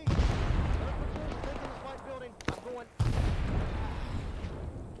complete. Let them taking this white building. I'm going.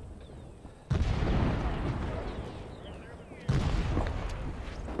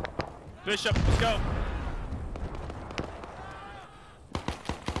 Bishop, let's go.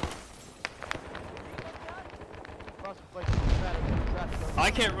 I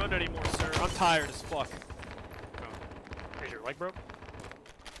can't run anymore, sir. I'm tired as fuck. Oh. Is your leg broke?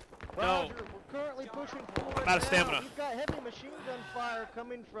 No. Roger, we're currently pushing forward. I'm out of stamina. We've got heavy machine gun fire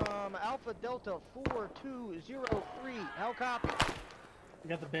coming from Alpha Delta 4203. How copy? You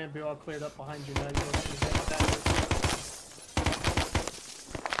got the bamboo all cleared up behind you now. You don't have to get that.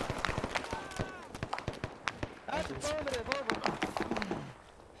 That's affirmative, over.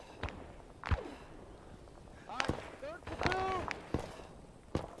 Alright, 3rd platoon!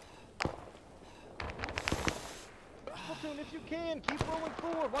 3rd platoon, if you can, keep rolling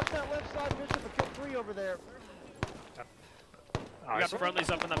forward. Watch that left side, Bishop, and kill 3 over there. We got friendlies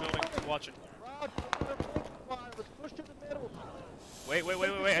up in that building. Watching. Roger, let's push to the middle. Wait.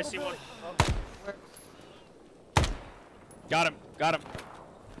 I see one. Got him.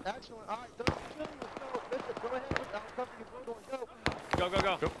 Excellent. All right, 3rd platoon, let's go. Bishop, go ahead. I'll cover you, Bloedorn. Go.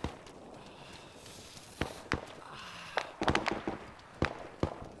 Go.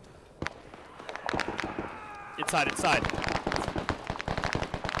 Inside.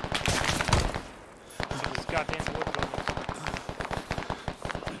 These goddamn wood buildings.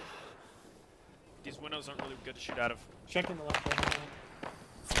 These windows aren't really good to shoot out of. Checking the left behind.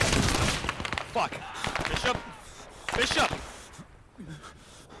 Fuck. Bishop. Bishop.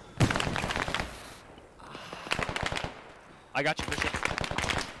 I got you, Bishop.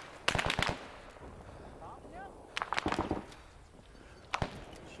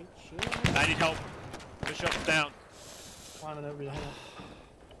 I need help. Bishop's down. Climbing over your hand.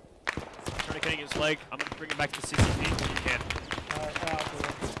 Tourniqueting his leg. I'm gonna bring him back to CCP if you can. Alright, out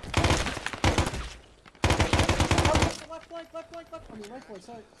there. Left flank. I mean, right flank,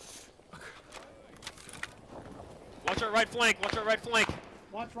 sorry. Watch our right flank. Watch our right flank.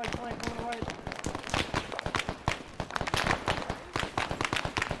 Watch right flank, go to the right.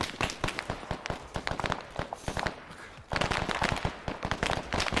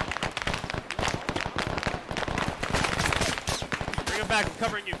 Bring him back. I'm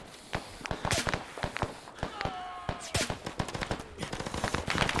covering you.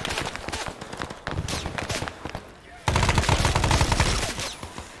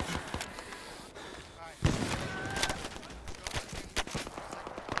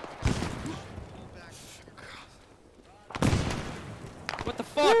 What the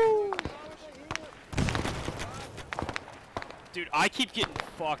fuck? Dude, I keep getting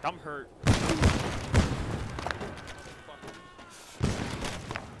fucked. I'm hurt.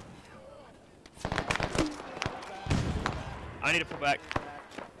 I need to pull back.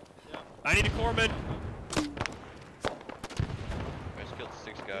 I need a corpsman. I just killed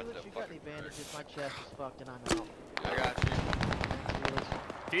 6 guys. Felix, That you got fucking any bandages? My chest is fucked and I'm out. I got you. Felix.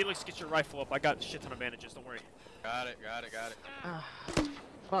 Felix, get your rifle up. I got a shit ton of bandages. Don't worry. Got it. Ah,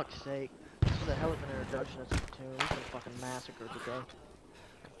 fuck's sake. This is a hell of an introduction to Platoon. We've been fucking massacred today.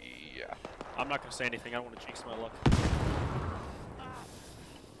 Yeah. I'm not gonna say anything. I don't want to jinx my luck.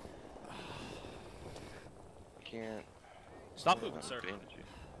 Can't. Stop moving, sir.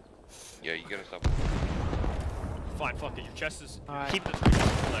 Yeah, you gotta stop. Fine, fuck it. Your chest is. Alright. Keep the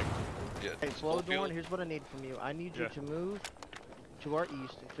leg. Yeah. Hey, Bloedorn, here's what I need from you. I need you to move to our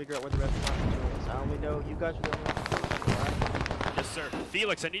east and figure out where the rest of my platoon is. I only know you guys are the only ones who can, alright? Yes, sir.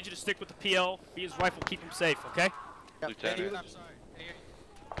 Felix, I need you to stick with the PL. Be his rifle. Keep him safe, okay? Yep. Lieutenant. Felix, I'm sorry.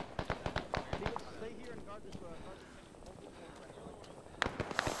 stay here and guard this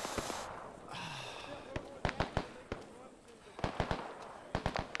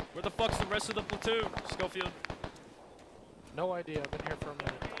Where the fuck's the rest of the platoon, Schofield? No idea. I've been here for a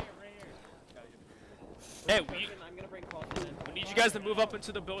minute. Hey, I'm gonna bring Paulson in. we need you guys to move up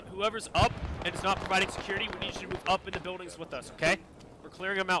into the building. Whoever's up and is not providing security, we need you to move up in the buildings with us, okay? We're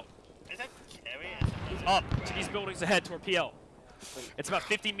clearing them out. Move up to these buildings ahead toward PL. It's about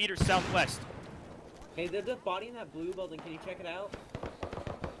 50 meters southwest. Hey, there's a body in that blue building. Can you check it out?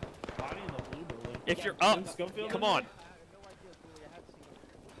 Body in the blue building. If you're up, come on.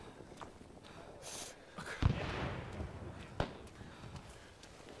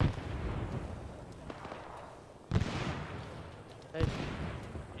 Hey.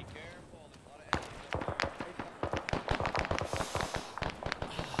 Be careful.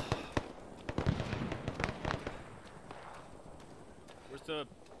 Where's the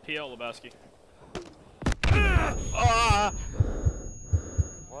PL, Lebowski? Ah!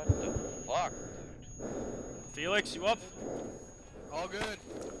 What the fuck, dude? Felix, you up? All good.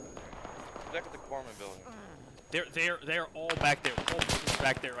 Back at the Corpsman building. They're all back there. All buildings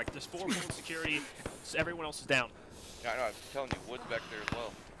back there. Like there's 4 full security. So everyone else is down. Yeah, I know. I'm telling you, Wood's back there as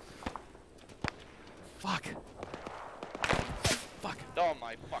well. Fuck. Fuck. Oh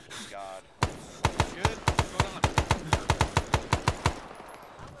my fucking god. Good. What's going on?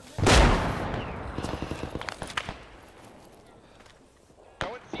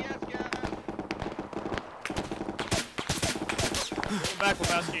 Going back,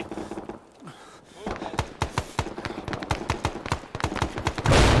 Lebowski.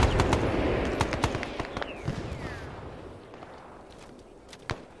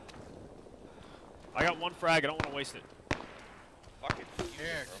 I got 1 frag. I don't want to waste it. Fuck it.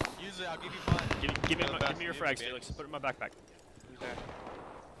 Here, use it. I'll give you mine. Give me your frags, Felix. Put it in my backpack. Who's that?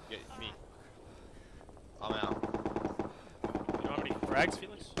 Yeah, me. I'm out. You don't have any frags,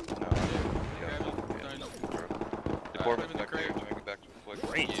 Felix? No, I didn't. The Corpsman's back there. Make it back to quick.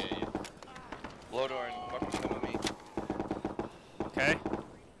 Great. Yeah. Bloedorn, fucking come with me. Okay.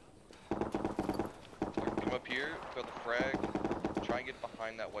 Come up here, got the frag. Try and get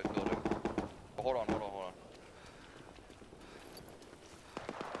behind that white building. Oh, hold on.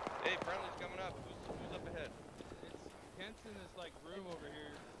 Hey, friendly's coming up. Who's up ahead? It's Kent in this like room over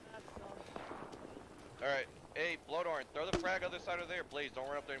here. Alright. Hey, Bloedorn, throw the frag other side of there. Blaze, don't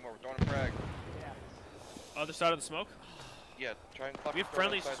run up there anymore. We're throwing a frag. Other side of the smoke? Yeah, try and fucking We have throw it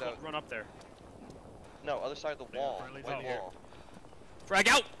friendlies outside just run up there. No, other side of the wall. White wall. Frag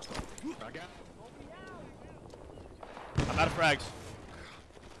out! Frag out. I'm out of frags.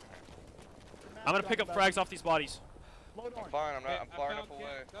 I'm gonna pick up frags off these bodies. I'm fine, I'm far enough away.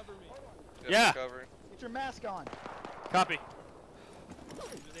 Cover me. Yeah. Get your mask on. Copy. He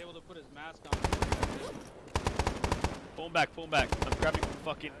was able to put his mask on. Pull him back, pull him back. I'm grabbing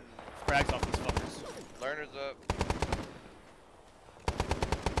fucking frags off these fuckers. Learner's up.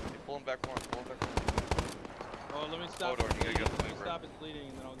 Pull him back one, pull him back one. Oh, let me stop. Bloedorn, you gotta get Let me the stop his bleeding,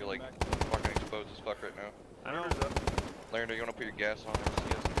 and then I'll You're get like him back. fucking exposed as fuck right now. I know. Lerner, you wanna put your gas on there?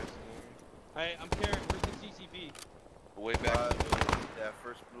 Hey, I'm carrying. Where's the CCP? Way back. Yeah,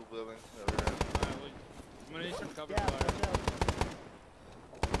 first blue building. Over there. Alright, wait. I'm gonna need some cover fire.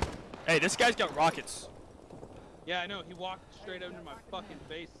 Hey, this guy's got rockets. Yeah, I know. He walked straight under my fucking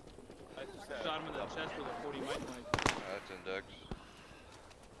face. I shot him in the chest with a 40 mic blank. That's index.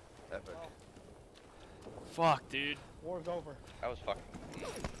 Epic. Fuck, dude. War's over. That was fucking.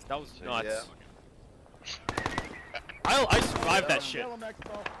 That was So, nuts. yeah. I survived that shit.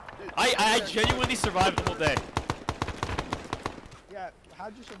 I genuinely survived the whole day. Yeah,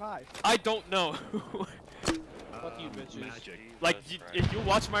 how'd you survive? I don't know. Fuck you, bitches. Magic. Like, if you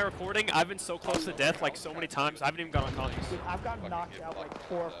watch my recording, I've been so close to death like so many times, I haven't even gone unconscious. Dude, I've gotten knocked out like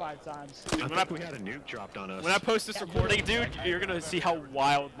 4 or 5 times. I think we had a nuke dropped on us. When I post this recording, dude, you're gonna see how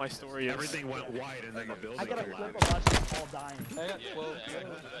wild my story is. Everything went white and then the building I got a clip collapsed. of us all dying. I got 12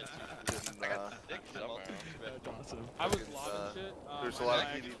 I got 6 somehow. That's awesome. I was lobbing shit. There's a lot of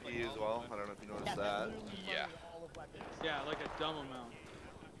PvP as well. I don't know if you noticed that. Yeah. Yeah, like a dumb amount.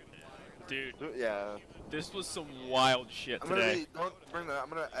 Dude, Yeah. this was some wild shit I'm gonna today. don't bring that. I'm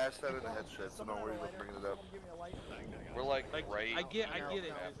gonna ask that in the headset, so don't worry about bringing it up. We're like I right. get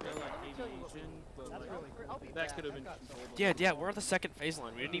it. There's no like aviation, but like that could have been. Yeah, we're on the second phase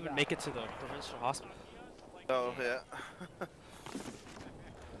line. We didn't even make it to the provincial hospital. Oh yeah.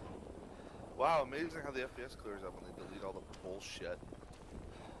 Wow, amazing how the FPS clears up when they delete all the bullshit.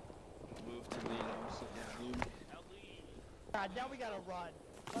 Move to the God, now we gotta run.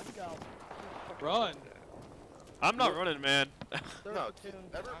 Let's go. Run. I'm not running, man. No,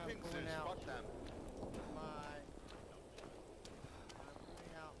 ever ping Zeus, fuck them.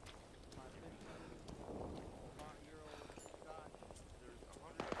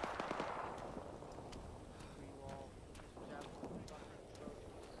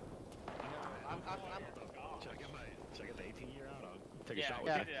 Should I get the 18-year out? I'll take a Yeah, shot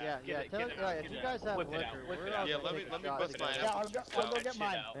with yeah, you. if you guys have liquor, we're all Yeah, gonna let me take a whip shot mine together. Yeah, I'll go get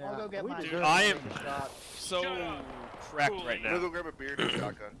mine. I'll go get We mine. deserve I to am take a shot. so cracked right I'm gonna now. go grab a beer and a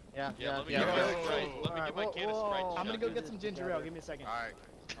shotgun. Yeah, let me yeah. get my Alright, Sprite. Let me get my can of Sprite. I'm gonna go get some ginger ale. Give me a second. Alright,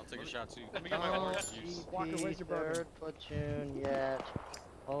 I'll take a shot too. Let me get my orange juice. Walker, where's your bourbon? Third platoon yet.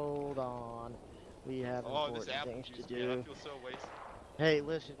 Hold on. We have Oh, this important apple things to juice, do. man, I feel so wasted. Hey,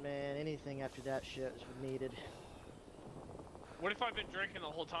 listen, man. Anything after that shit is needed. What if I've been drinking the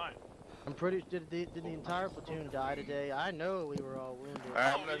whole time? I'm pretty. Did the entire platoon die today? I know we were all wounded.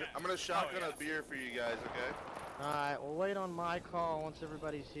 Alright, I'm gonna shotgun a beer for you guys, okay? Alright, we'll wait on my call once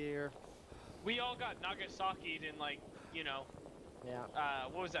everybody's here. We all got Nagasaki'd in like, you know, Yeah.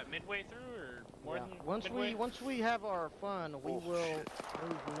 what was that, midway through or more Yeah. than Once midway? we have our fun, we will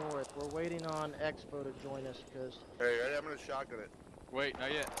move north. We're waiting on Expo to join us because. Hey, ready? I'm gonna shotgun it. Wait,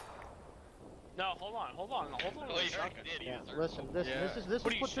 not yet. No, hold on. Oh, you already did. Yeah. You Listen, Yeah. this is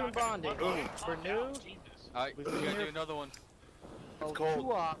What are you, platoon shotgunning? bonding. One? For new, Alright, we We've gotta been do here- another one. It's cold.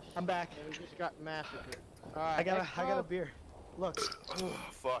 2 ops, I'm back. and we just got massacred. Alright, I got a Expo, beer. Look. Oh,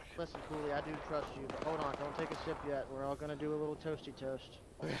 fuck. Listen, Cooley, I do trust you, but hold on, don't take a sip yet. We're all gonna do a little toasty toast.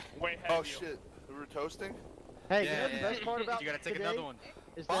 Wait, Oh shit, we were toasting? Hey, Yeah, you know the yeah, best yeah. part about You gotta take today another one.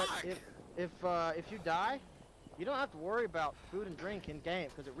 is that Fuck. if you die, you don't have to worry about food and drink in game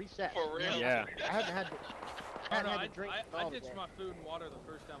because it resets. For real? Yeah. I haven't had to. Oh, I no, had to drink I all the ditched game. my food and water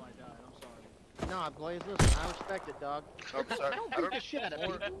the first time I died. I'm sorry. Nah, Blaze, listen, I respect it, dog. I'm sorry. I don't beat the shit out of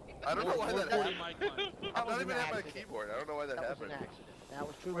people. I don't know why that 40 happened. mic line. I'm not was even an at my accident. keyboard. I don't know why that That was an happened. accident. That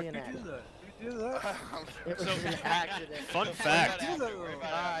was truly an accident. I'm It was sorry. an accident. Fun fact.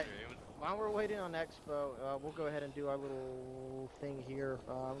 Alright, while we're waiting on Expo, we'll go ahead and do our little thing here.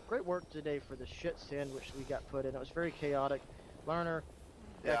 Great work today for the shit send which we got put in. It was very chaotic. Learner,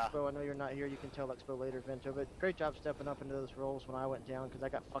 Yeah. Expo, I know you're not here. You can tell Expo later, Vento, but great job stepping up into those roles when I went down because I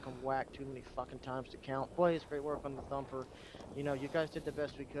got fucking whacked too many fucking times to count. Blaze, great work on the thumper. You know, you guys did the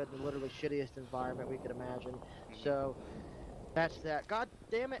best we could in the literally shittiest environment we could imagine. So, that's that. God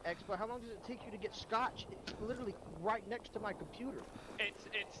damn it, Expo, how long does it take you to get scotch? It's literally right next to my computer.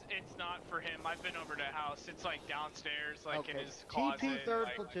 It's not for him. I've been over to the house. It's like downstairs, like in Okay. his closet. TP third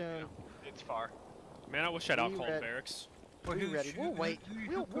like, platoon. you know, it's far. Man, I wish I had We alcohol in read- barracks. We ready. We'll wait.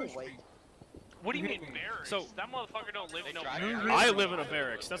 We'll wait. What do you mean barracks? So- that motherfucker don't live in no I live in a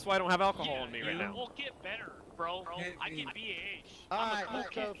barracks. That's why I don't have alcohol yeah, on me right now. We'll get better, bro. I get BAH. Alright, let's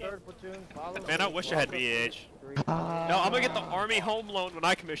go. Third platoon. Follow Man, I me. wish I had Welcome. BAH. No, I'm gonna get the Army home loan when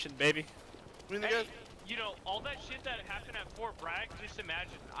I commission, baby. Hey, you know, all that shit that happened at Fort Bragg, just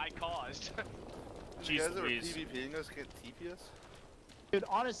imagine, I caused. You guys Jeez ever Louise. PvPing us, get TP us? Dude,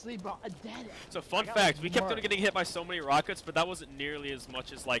 honestly, bro, dead. So fun got, fact, like, we kept more. on getting hit by so many rockets, but that wasn't nearly as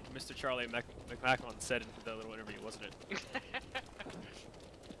much as like Mr. Charlie McMahon said in the little interview, wasn't it?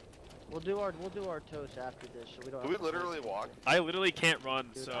 We'll do our toast after this, so we don't. Do we literally walk? I literally can't run,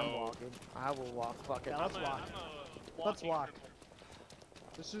 Dude, so. I'm walking. I will walk. Fuck it. Yeah, let's walk. Let's walk.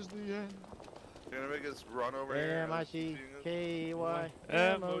 This is the end. You're gonna make us run over here? M-I-C-K-Y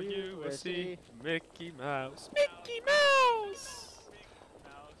M-O-U-S-E Mickey Mouse. Mickey Mouse!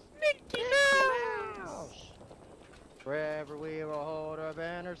 Mickey Mouse! Forever we will hold our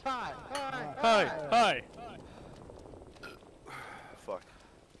banners high, high, Hi, hi. Fuck.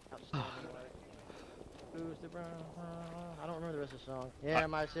 Who's the brown? I don't remember the rest of the song.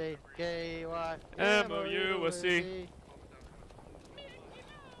 M-I-C-K-Y M-O-U-S-E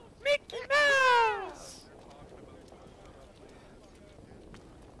Mickey Mouse!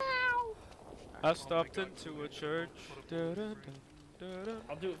 I stopped into a church.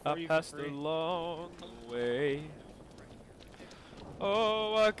 I'll do it for I you for passed free. along the way.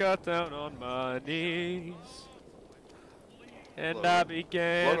 Oh, I got down on my knees. And I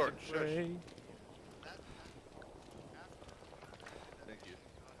began Bloedorn, to pray. Thank you.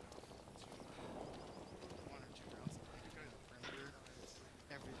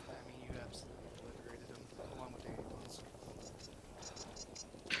 You absolutely obliterated them, along with the ones.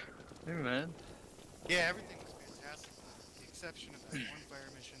 Hey, man. Yeah, everything was fantastic, with the exception of that one fire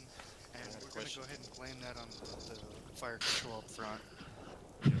mission, and we're going to go ahead and blame that on the fire control up front.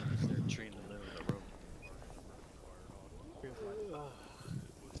 They're treating the middle of the room.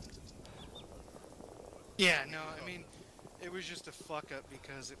 Yeah, no, I mean, it was just a fuck up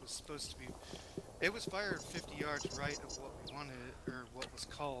because it was supposed to be. It was fired 50 yards right of what we wanted, or what was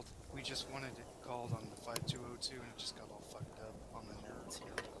called. We just wanted it called on the 5202, and it just got all fucked up on the notes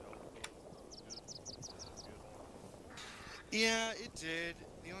here. Yeah, it did.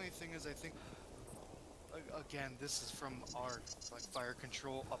 The only thing is, I think, again, this is from our like fire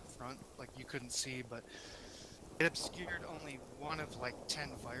control up front. Like you couldn't see, but it obscured only one of like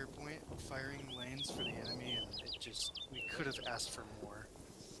 10 firing lanes for the enemy, and it just we could have asked for more.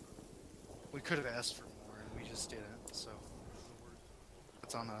 We could have asked for more, and we just didn't. So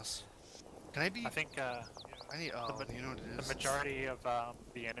it's on us. Can I be? I think I need. Oh, you know what it is. the majority of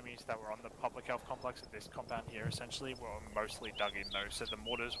the enemies that were on the public health complex at this compound here essentially were mostly dug in though, so the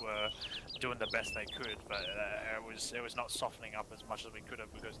mortars were doing the best they could, but it was not softening up as much as we could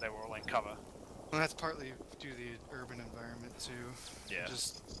have because they were all in cover. Well, that's partly due to the urban environment too. Yeah.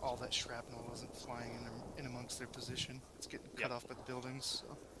 Just all that shrapnel wasn't flying in amongst their position. It's getting cut off by the buildings.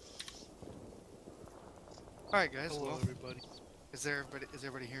 So. All right, guys. Hello, well, everybody. Is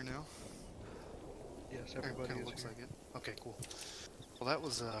everybody here now? Yes, everybody Kinda is looks here. like it. Okay, cool. Well, that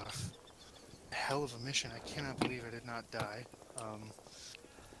was a hell of a mission. I cannot believe I did not die.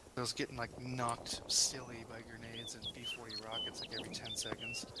 I was getting like knocked silly by grenades and B-40 rockets like every 10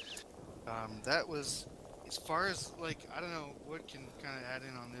 seconds. That was, as far as like, I don't know what can kind of add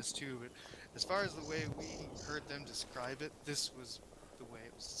in on this too, but as far as the way we heard them describe it, this was the way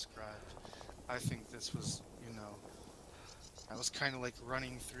it was described. I think this was, you know, I was kind of like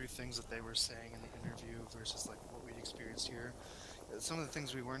running through things that they were saying in the interview versus like what we'd experienced here. Some of the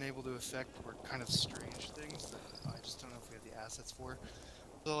things we weren't able to affect were kind of strange things that I just don't know if we had the assets for.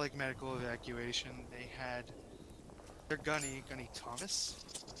 So like medical evacuation, they had their Gunny Thomas.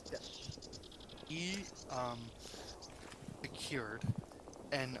 Yes. He secured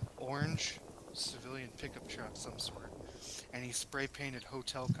an orange civilian pickup truck of some sort, and he spray painted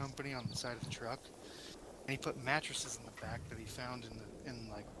hotel company on the side of the truck. And he put mattresses in the back that he found in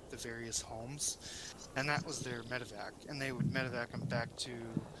like the various homes, and that was their medevac. And they would medevac them back to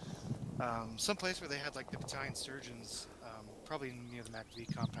some place where they had like the battalion surgeons, probably near the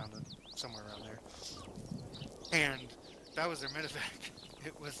MACV compound, somewhere around there. And that was their medevac.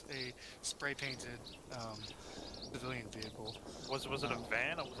 It was a spray painted civilian vehicle. Was it a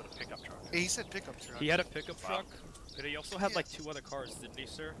van or was it a pickup truck? He said pickup truck. He had a pickup truck, but he also had like 2 other cars, didn't he,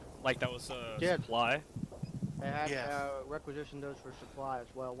 sir? Like that was Yeah. supply. They had requisitioned those for supply as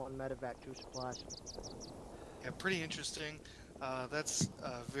well. 1 medevac, 2 supplies. Yeah, pretty interesting. That's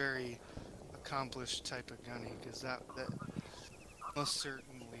a very accomplished type of gunny, because that most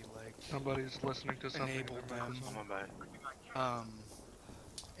certainly like Somebody's listening to something. enable in their them. microphone.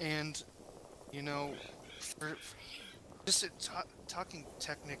 And you know, just talking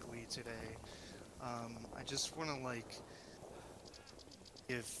technically today, I just want to like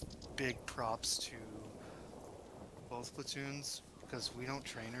give big props to both platoons because we don't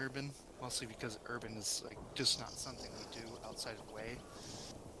train urban, mostly because urban is like just not something we do outside of way.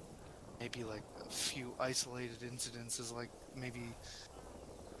 Maybe like a few isolated incidences, like maybe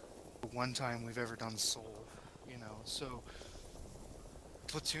one time we've ever done soul, you know. So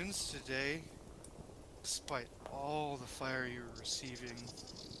platoons today, despite all the fire you were receiving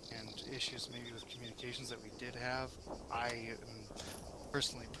and issues maybe with communications that we did have, I am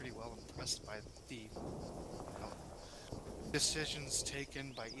personally pretty well impressed by the decisions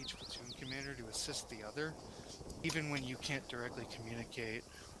taken by each platoon commander to assist the other, even when you can't directly communicate,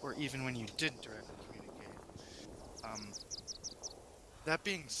 or even when you didn't directly communicate. That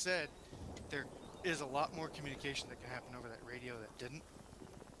being said, there is a lot more communication that can happen over that radio that didn't,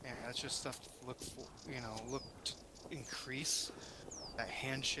 and that's just stuff to look for, you know, look to increase that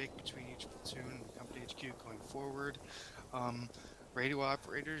handshake between each platoon and company HQ going forward. Radio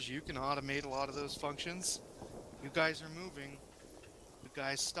operators, you can automate a lot of those functions. You guys are moving, you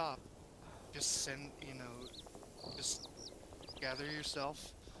guys stop, just send, you know, just gather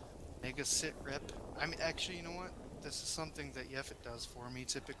yourself, make a sit rep. I mean, actually, you know what? This is something that Yeffet does for me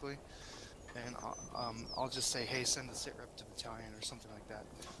typically, and I'll just say, hey, send a sit rep to battalion or something like that.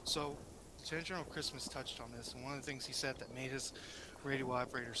 So, Lieutenant General Christmas touched on this, and one of the things he said that made his radio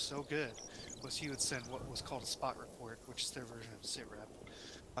operator so good was he would send what was called a spot report, which is their version of a sit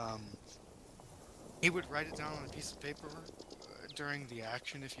rep. He would write it down on a piece of paper during the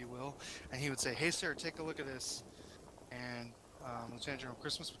action, if you will, and he would say, hey, sir, take a look at this. And Lieutenant General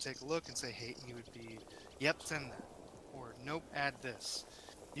Christmas would take a look and say, hey, he would be, yep, send that. Or, nope, add this.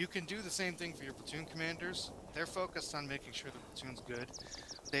 You can do the same thing for your platoon commanders. They're focused on making sure the platoon's good.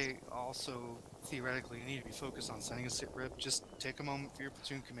 They also, theoretically, need to be focused on sending a sit rep. Just take a moment for your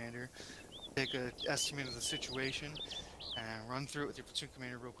platoon commander, take an estimate of the situation, and run through it with your platoon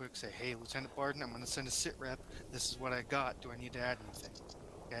commander real quick. Say, hey, Lieutenant Barden, I'm going to send a sit rep. This is what I got. Do I need to add anything?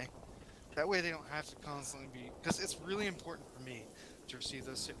 Okay? That way they don't have to constantly be... Because it's really important for me to receive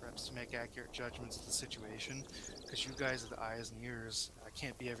those sit reps to make accurate judgments of the situation. Because you guys are the eyes and ears. I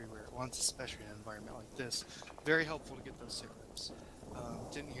can't be everywhere at once, especially in an environment like this. Very helpful to get those sit reps.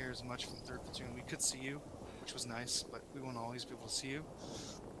 Didn't hear as much from 3rd Platoon. We could see you, which was nice, but we won't always be able to see you.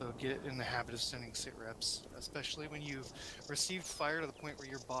 So get in the habit of sending sit reps, especially when you've received fire to the point where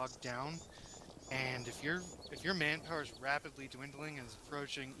you're bogged down. And if your manpower is rapidly dwindling and is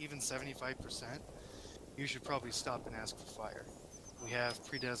approaching even 75%, you should probably stop and ask for fire. We have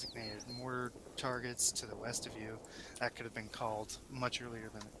pre-designated mortar targets to the west of you that could have been called much earlier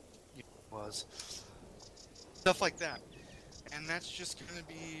than it was. Stuff like that. And that's just going to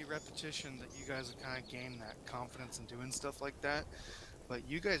be repetition that you guys will kind of gain that confidence in doing stuff like that. But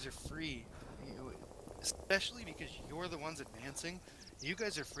you guys are free, especially because you're the ones advancing, you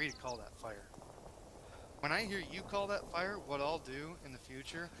guys are free to call that fire. When I hear you call that fire, what I'll do in the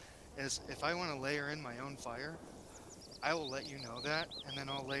future is if I want to layer in my own fire, I will let you know that, and then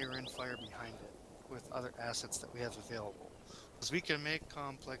I'll layer in fire behind it with other assets that we have available. Because we can make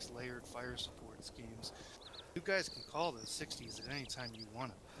complex layered fire support schemes. You guys can call those 60s at any time you want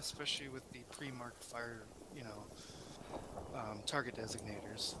them, especially with the pre-marked fire, you know, target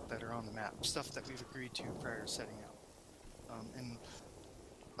designators that are on the map, stuff that we've agreed to prior to setting out. And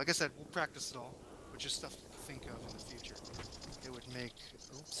like I said, we'll practice it all, but just stuff to think of in the future. It would make...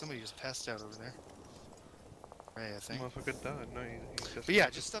 Oh, somebody just passed out over there. Ray, I think. Motherfucker died. No, he just... But yeah,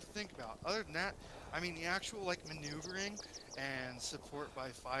 just stuff to think about. Other than that, I mean, the actual, like, maneuvering and support by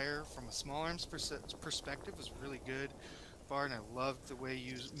fire from a small arms perspective was really good. Barton, I loved the way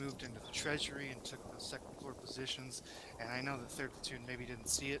you moved into the treasury and took those second floor positions. And I know the 3rd Platoon maybe didn't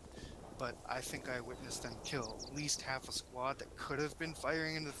see it, but I think I witnessed them kill at least half a squad that could have been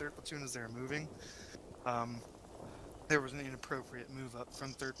firing into 3rd Platoon as they were moving. There was an inappropriate move up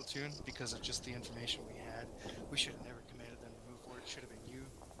from 3rd Platoon because of just the information we had. We should have never commanded them to move forward. It should have been you,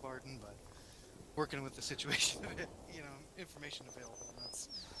 Barton, but working with the situation, you know, information available. That's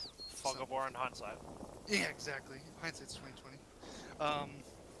fog of war in hindsight. Yeah, exactly. Hindsight's 2020.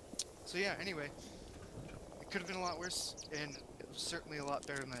 So yeah, anyway, it could have been a lot worse, and it was certainly a lot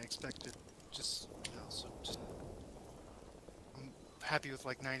better than I expected. Just, you know, so just I'm happy with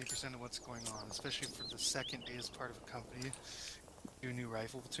like 90% of what's going on, especially for the second day as part of a company. 2 new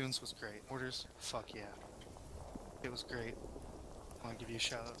rifle platoons was great. Orders, fuck yeah. It was great. I want to give you a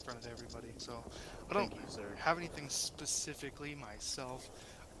shout out in front of everybody. So I don't have anything specifically myself.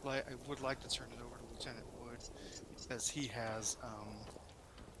 I would like to turn it over to Lieutenant Wood because he has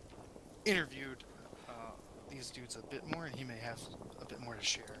interviewed these dudes a bit more, and he may have a bit more to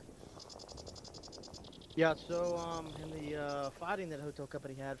share. Yeah, so in the fighting that Hotel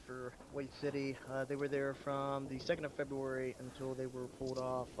Company had for Huế City, they were there from the 2nd of February until they were pulled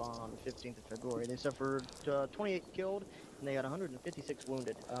off on the 15th of February. They suffered 28 killed and they had 156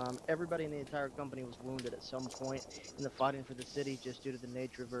 wounded. Everybody in the entire company was wounded at some point in the fighting for the city just due to the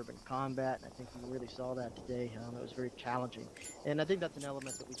nature of urban combat, and I think we really saw that today. It was very challenging, and I think that's an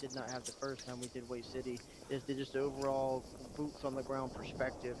element that we did not have the first time we did Huế City, is the just overall boots on the ground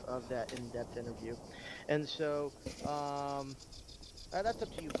perspective of that in-depth interview. And so, that's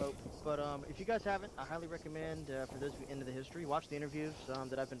up to you, Pope. But if you guys haven't, I highly recommend, for those of you into the history, watch the interviews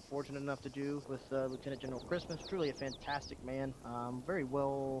that I've been fortunate enough to do with Lieutenant General Christmas. Truly a fantastic man. Very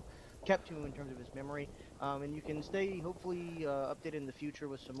well kept to in terms of his memory. And you can stay, hopefully, updated in the future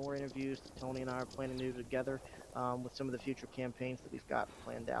with some more interviews that Tony and I are planning to do together with some of the future campaigns that we've got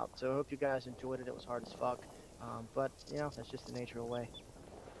planned out. So I hope you guys enjoyed it. It was hard as fuck. But, you know, that's just the nature of the way.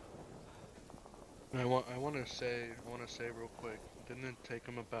 I want to say real quick, didn't it take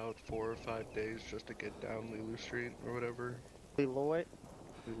him about 4 or 5 days just to get down Lulu Street or whatever? Leloy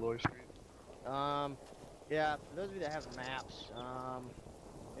Street. Yeah, for those of you that have maps,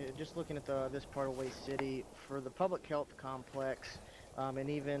 just looking at this part of Huế City, for the public health complex, and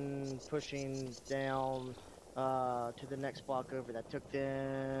even pushing down to the next block over, that took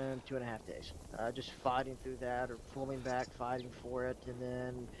them 2.5 days. Just fighting through that, or pulling back, fighting for it, and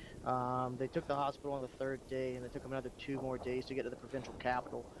then they took the hospital on the 3rd day, and it took them another 2 more days to get to the provincial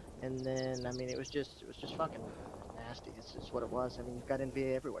capital. And then, I mean, it was just fucking nasty. It's just what it was. I mean, you've got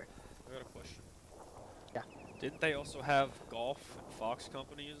NVA everywhere. I got a question. Yeah. Didn't they also have golf and Fox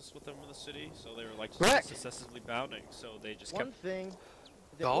companies with them in the city? So they were like successively bounding. So they just One kept. thing.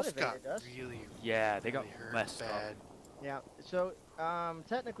 Golf got really. Yeah, they got hurt messed bad. up. Yeah. So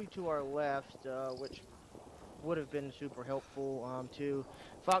technically to our left, which would have been super helpful to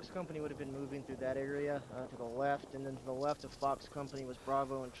Fox Company would have been moving through that area to the left, and then to the left of Fox Company was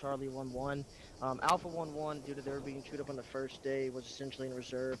Bravo and Charlie 1-1. Alpha 1-1, due to their being chewed up on the first day, was essentially in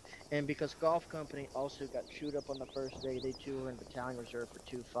reserve, and because Golf Company also got chewed up on the first day, they too were in battalion reserve for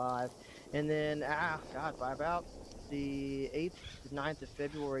 2-5. And then, by about the 8th to 9th of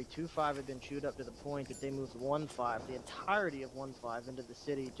February, 2-5 had been chewed up to the point that they moved 1-5, the entirety of 1-5, into the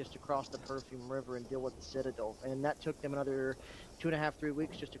city just to cross the Perfume River and deal with the Citadel. And that took them another 2.5, 3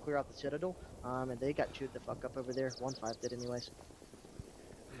 weeks just to clear out the Citadel. And they got chewed the fuck up over there. 1-5 did anyways.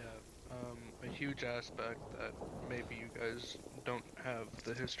 Yeah, a huge aspect that maybe you guys don't have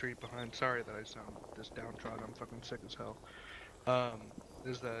the history behind. Sorry that I sound this downtrodden. I'm fucking sick as hell.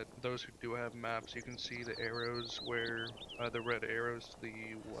 Is that those who do have maps, you can see the arrows where, the red arrows to the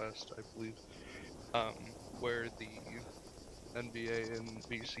west, I believe, where the NBA and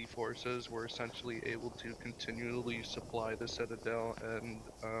VC forces were essentially able to continually supply the Citadel and,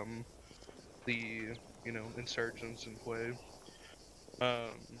 the, you know, insurgents in Huế.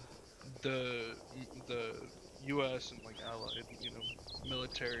 The U.S. and like allied, you know,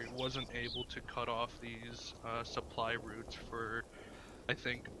 military wasn't able to cut off these supply routes for, I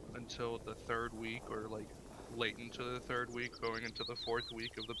think, until the 3rd week, or like late into the 3rd week, going into the 4th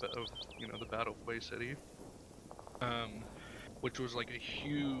week of the Battle of Huế City, which was like a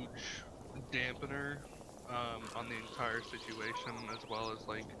huge dampener on the entire situation, as well as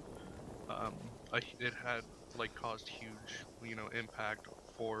like it had like caused huge, you know, impact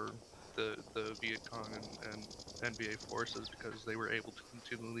for the Viet Cong and NBA forces, because they were able to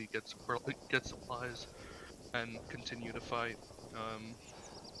continually get supplies and continue to fight,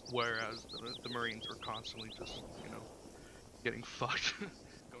 whereas the Marines were constantly just, you know, getting fucked,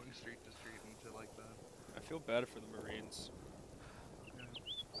 going street to street and shit like that. I feel bad for the Marines.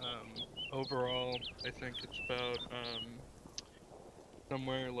 Overall, I think it's about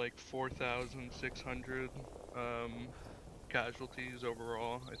somewhere like 4,600 casualties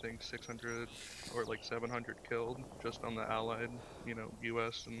overall. I think 600 or like 700 killed just on the allied, you know,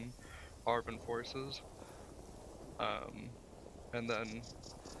 US and ARVN forces. And then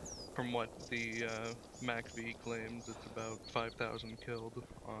from what the MACV claims, it's about 5,000 killed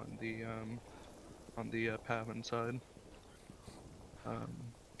on the PAVN side.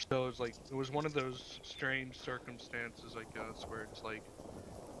 So it was one of those strange circumstances, I guess, where it's like,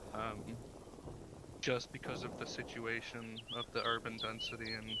 just because of the situation of the urban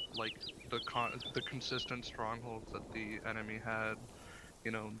density and like the consistent strongholds that the enemy had, you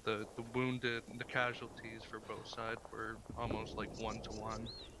know, the wounded, the casualties for both sides were almost like 1-to-1.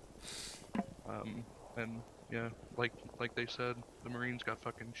 And Yeah, like they said, the Marines got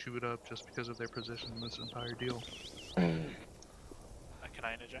fucking chewed up just because of their position in this entire deal. Can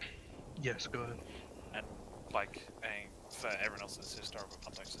I interject? Yes, go ahead. And and for everyone else's historical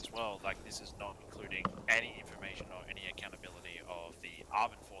context as well, like this is not including any information or any accountability of the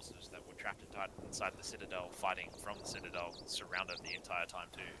ARVN forces that were trapped inside the Citadel, fighting from the Citadel, surrounded the entire time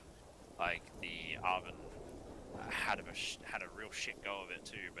too. Like the ARVN had a real shit go of it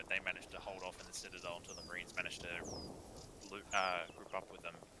too, but they managed to hold off in the Citadel until the Marines managed to group up with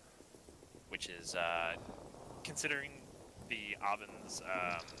them, which is considering the ARVN's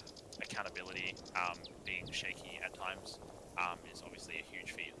accountability being shaky at times is obviously a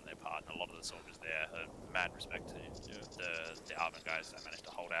huge feat on their part, and a lot of the soldiers there have mad respect to the ARVN guys that managed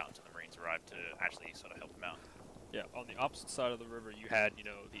to hold out until the Marines arrived to actually sort of help them out. Yeah, on the opposite side of the river, you had, you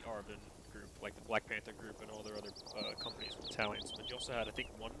know, the ARVN group, like the Black Panther group and all their other companies and battalions, but you also had, I think,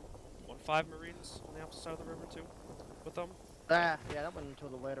 one 5 Marines on the opposite side of the river too, with them. Yeah, that wasn't until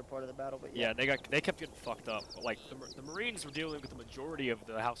the later part of the battle, but yeah. Yeah, they kept getting fucked up. But like the Marines were dealing with the majority of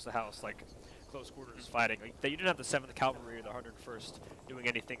the house-to-house, like close quarters fighting. Like, you didn't have the 7th Cavalry or the 101st doing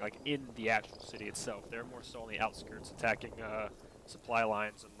anything like in the actual city itself. They're more so on the outskirts, attacking supply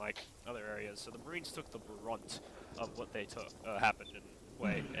lines and like other areas. So the Marines took the brunt of what they took happened in a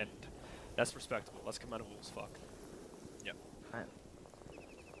way, and that's respectable. That's commendable as fuck. Yep. Alright.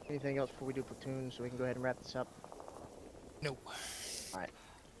 Anything else before we do platoon, so we can go ahead and wrap this up? No. Alright.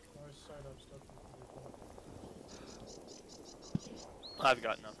 I've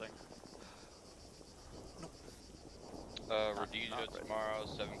got nothing. Rhodesia tomorrow,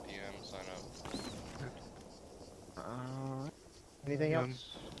 7 p.m. Sign up. Anything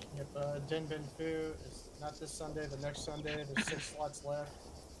else? Yep, Din Bin Phu is not this Sunday, the next Sunday. There's 6 slots left.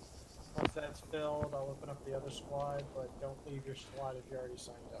 Once that's filled, I'll open up the other squad, but don't leave your squad if you're already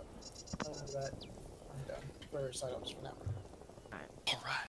signed up. Other than that, I'm done for sign-ups for now.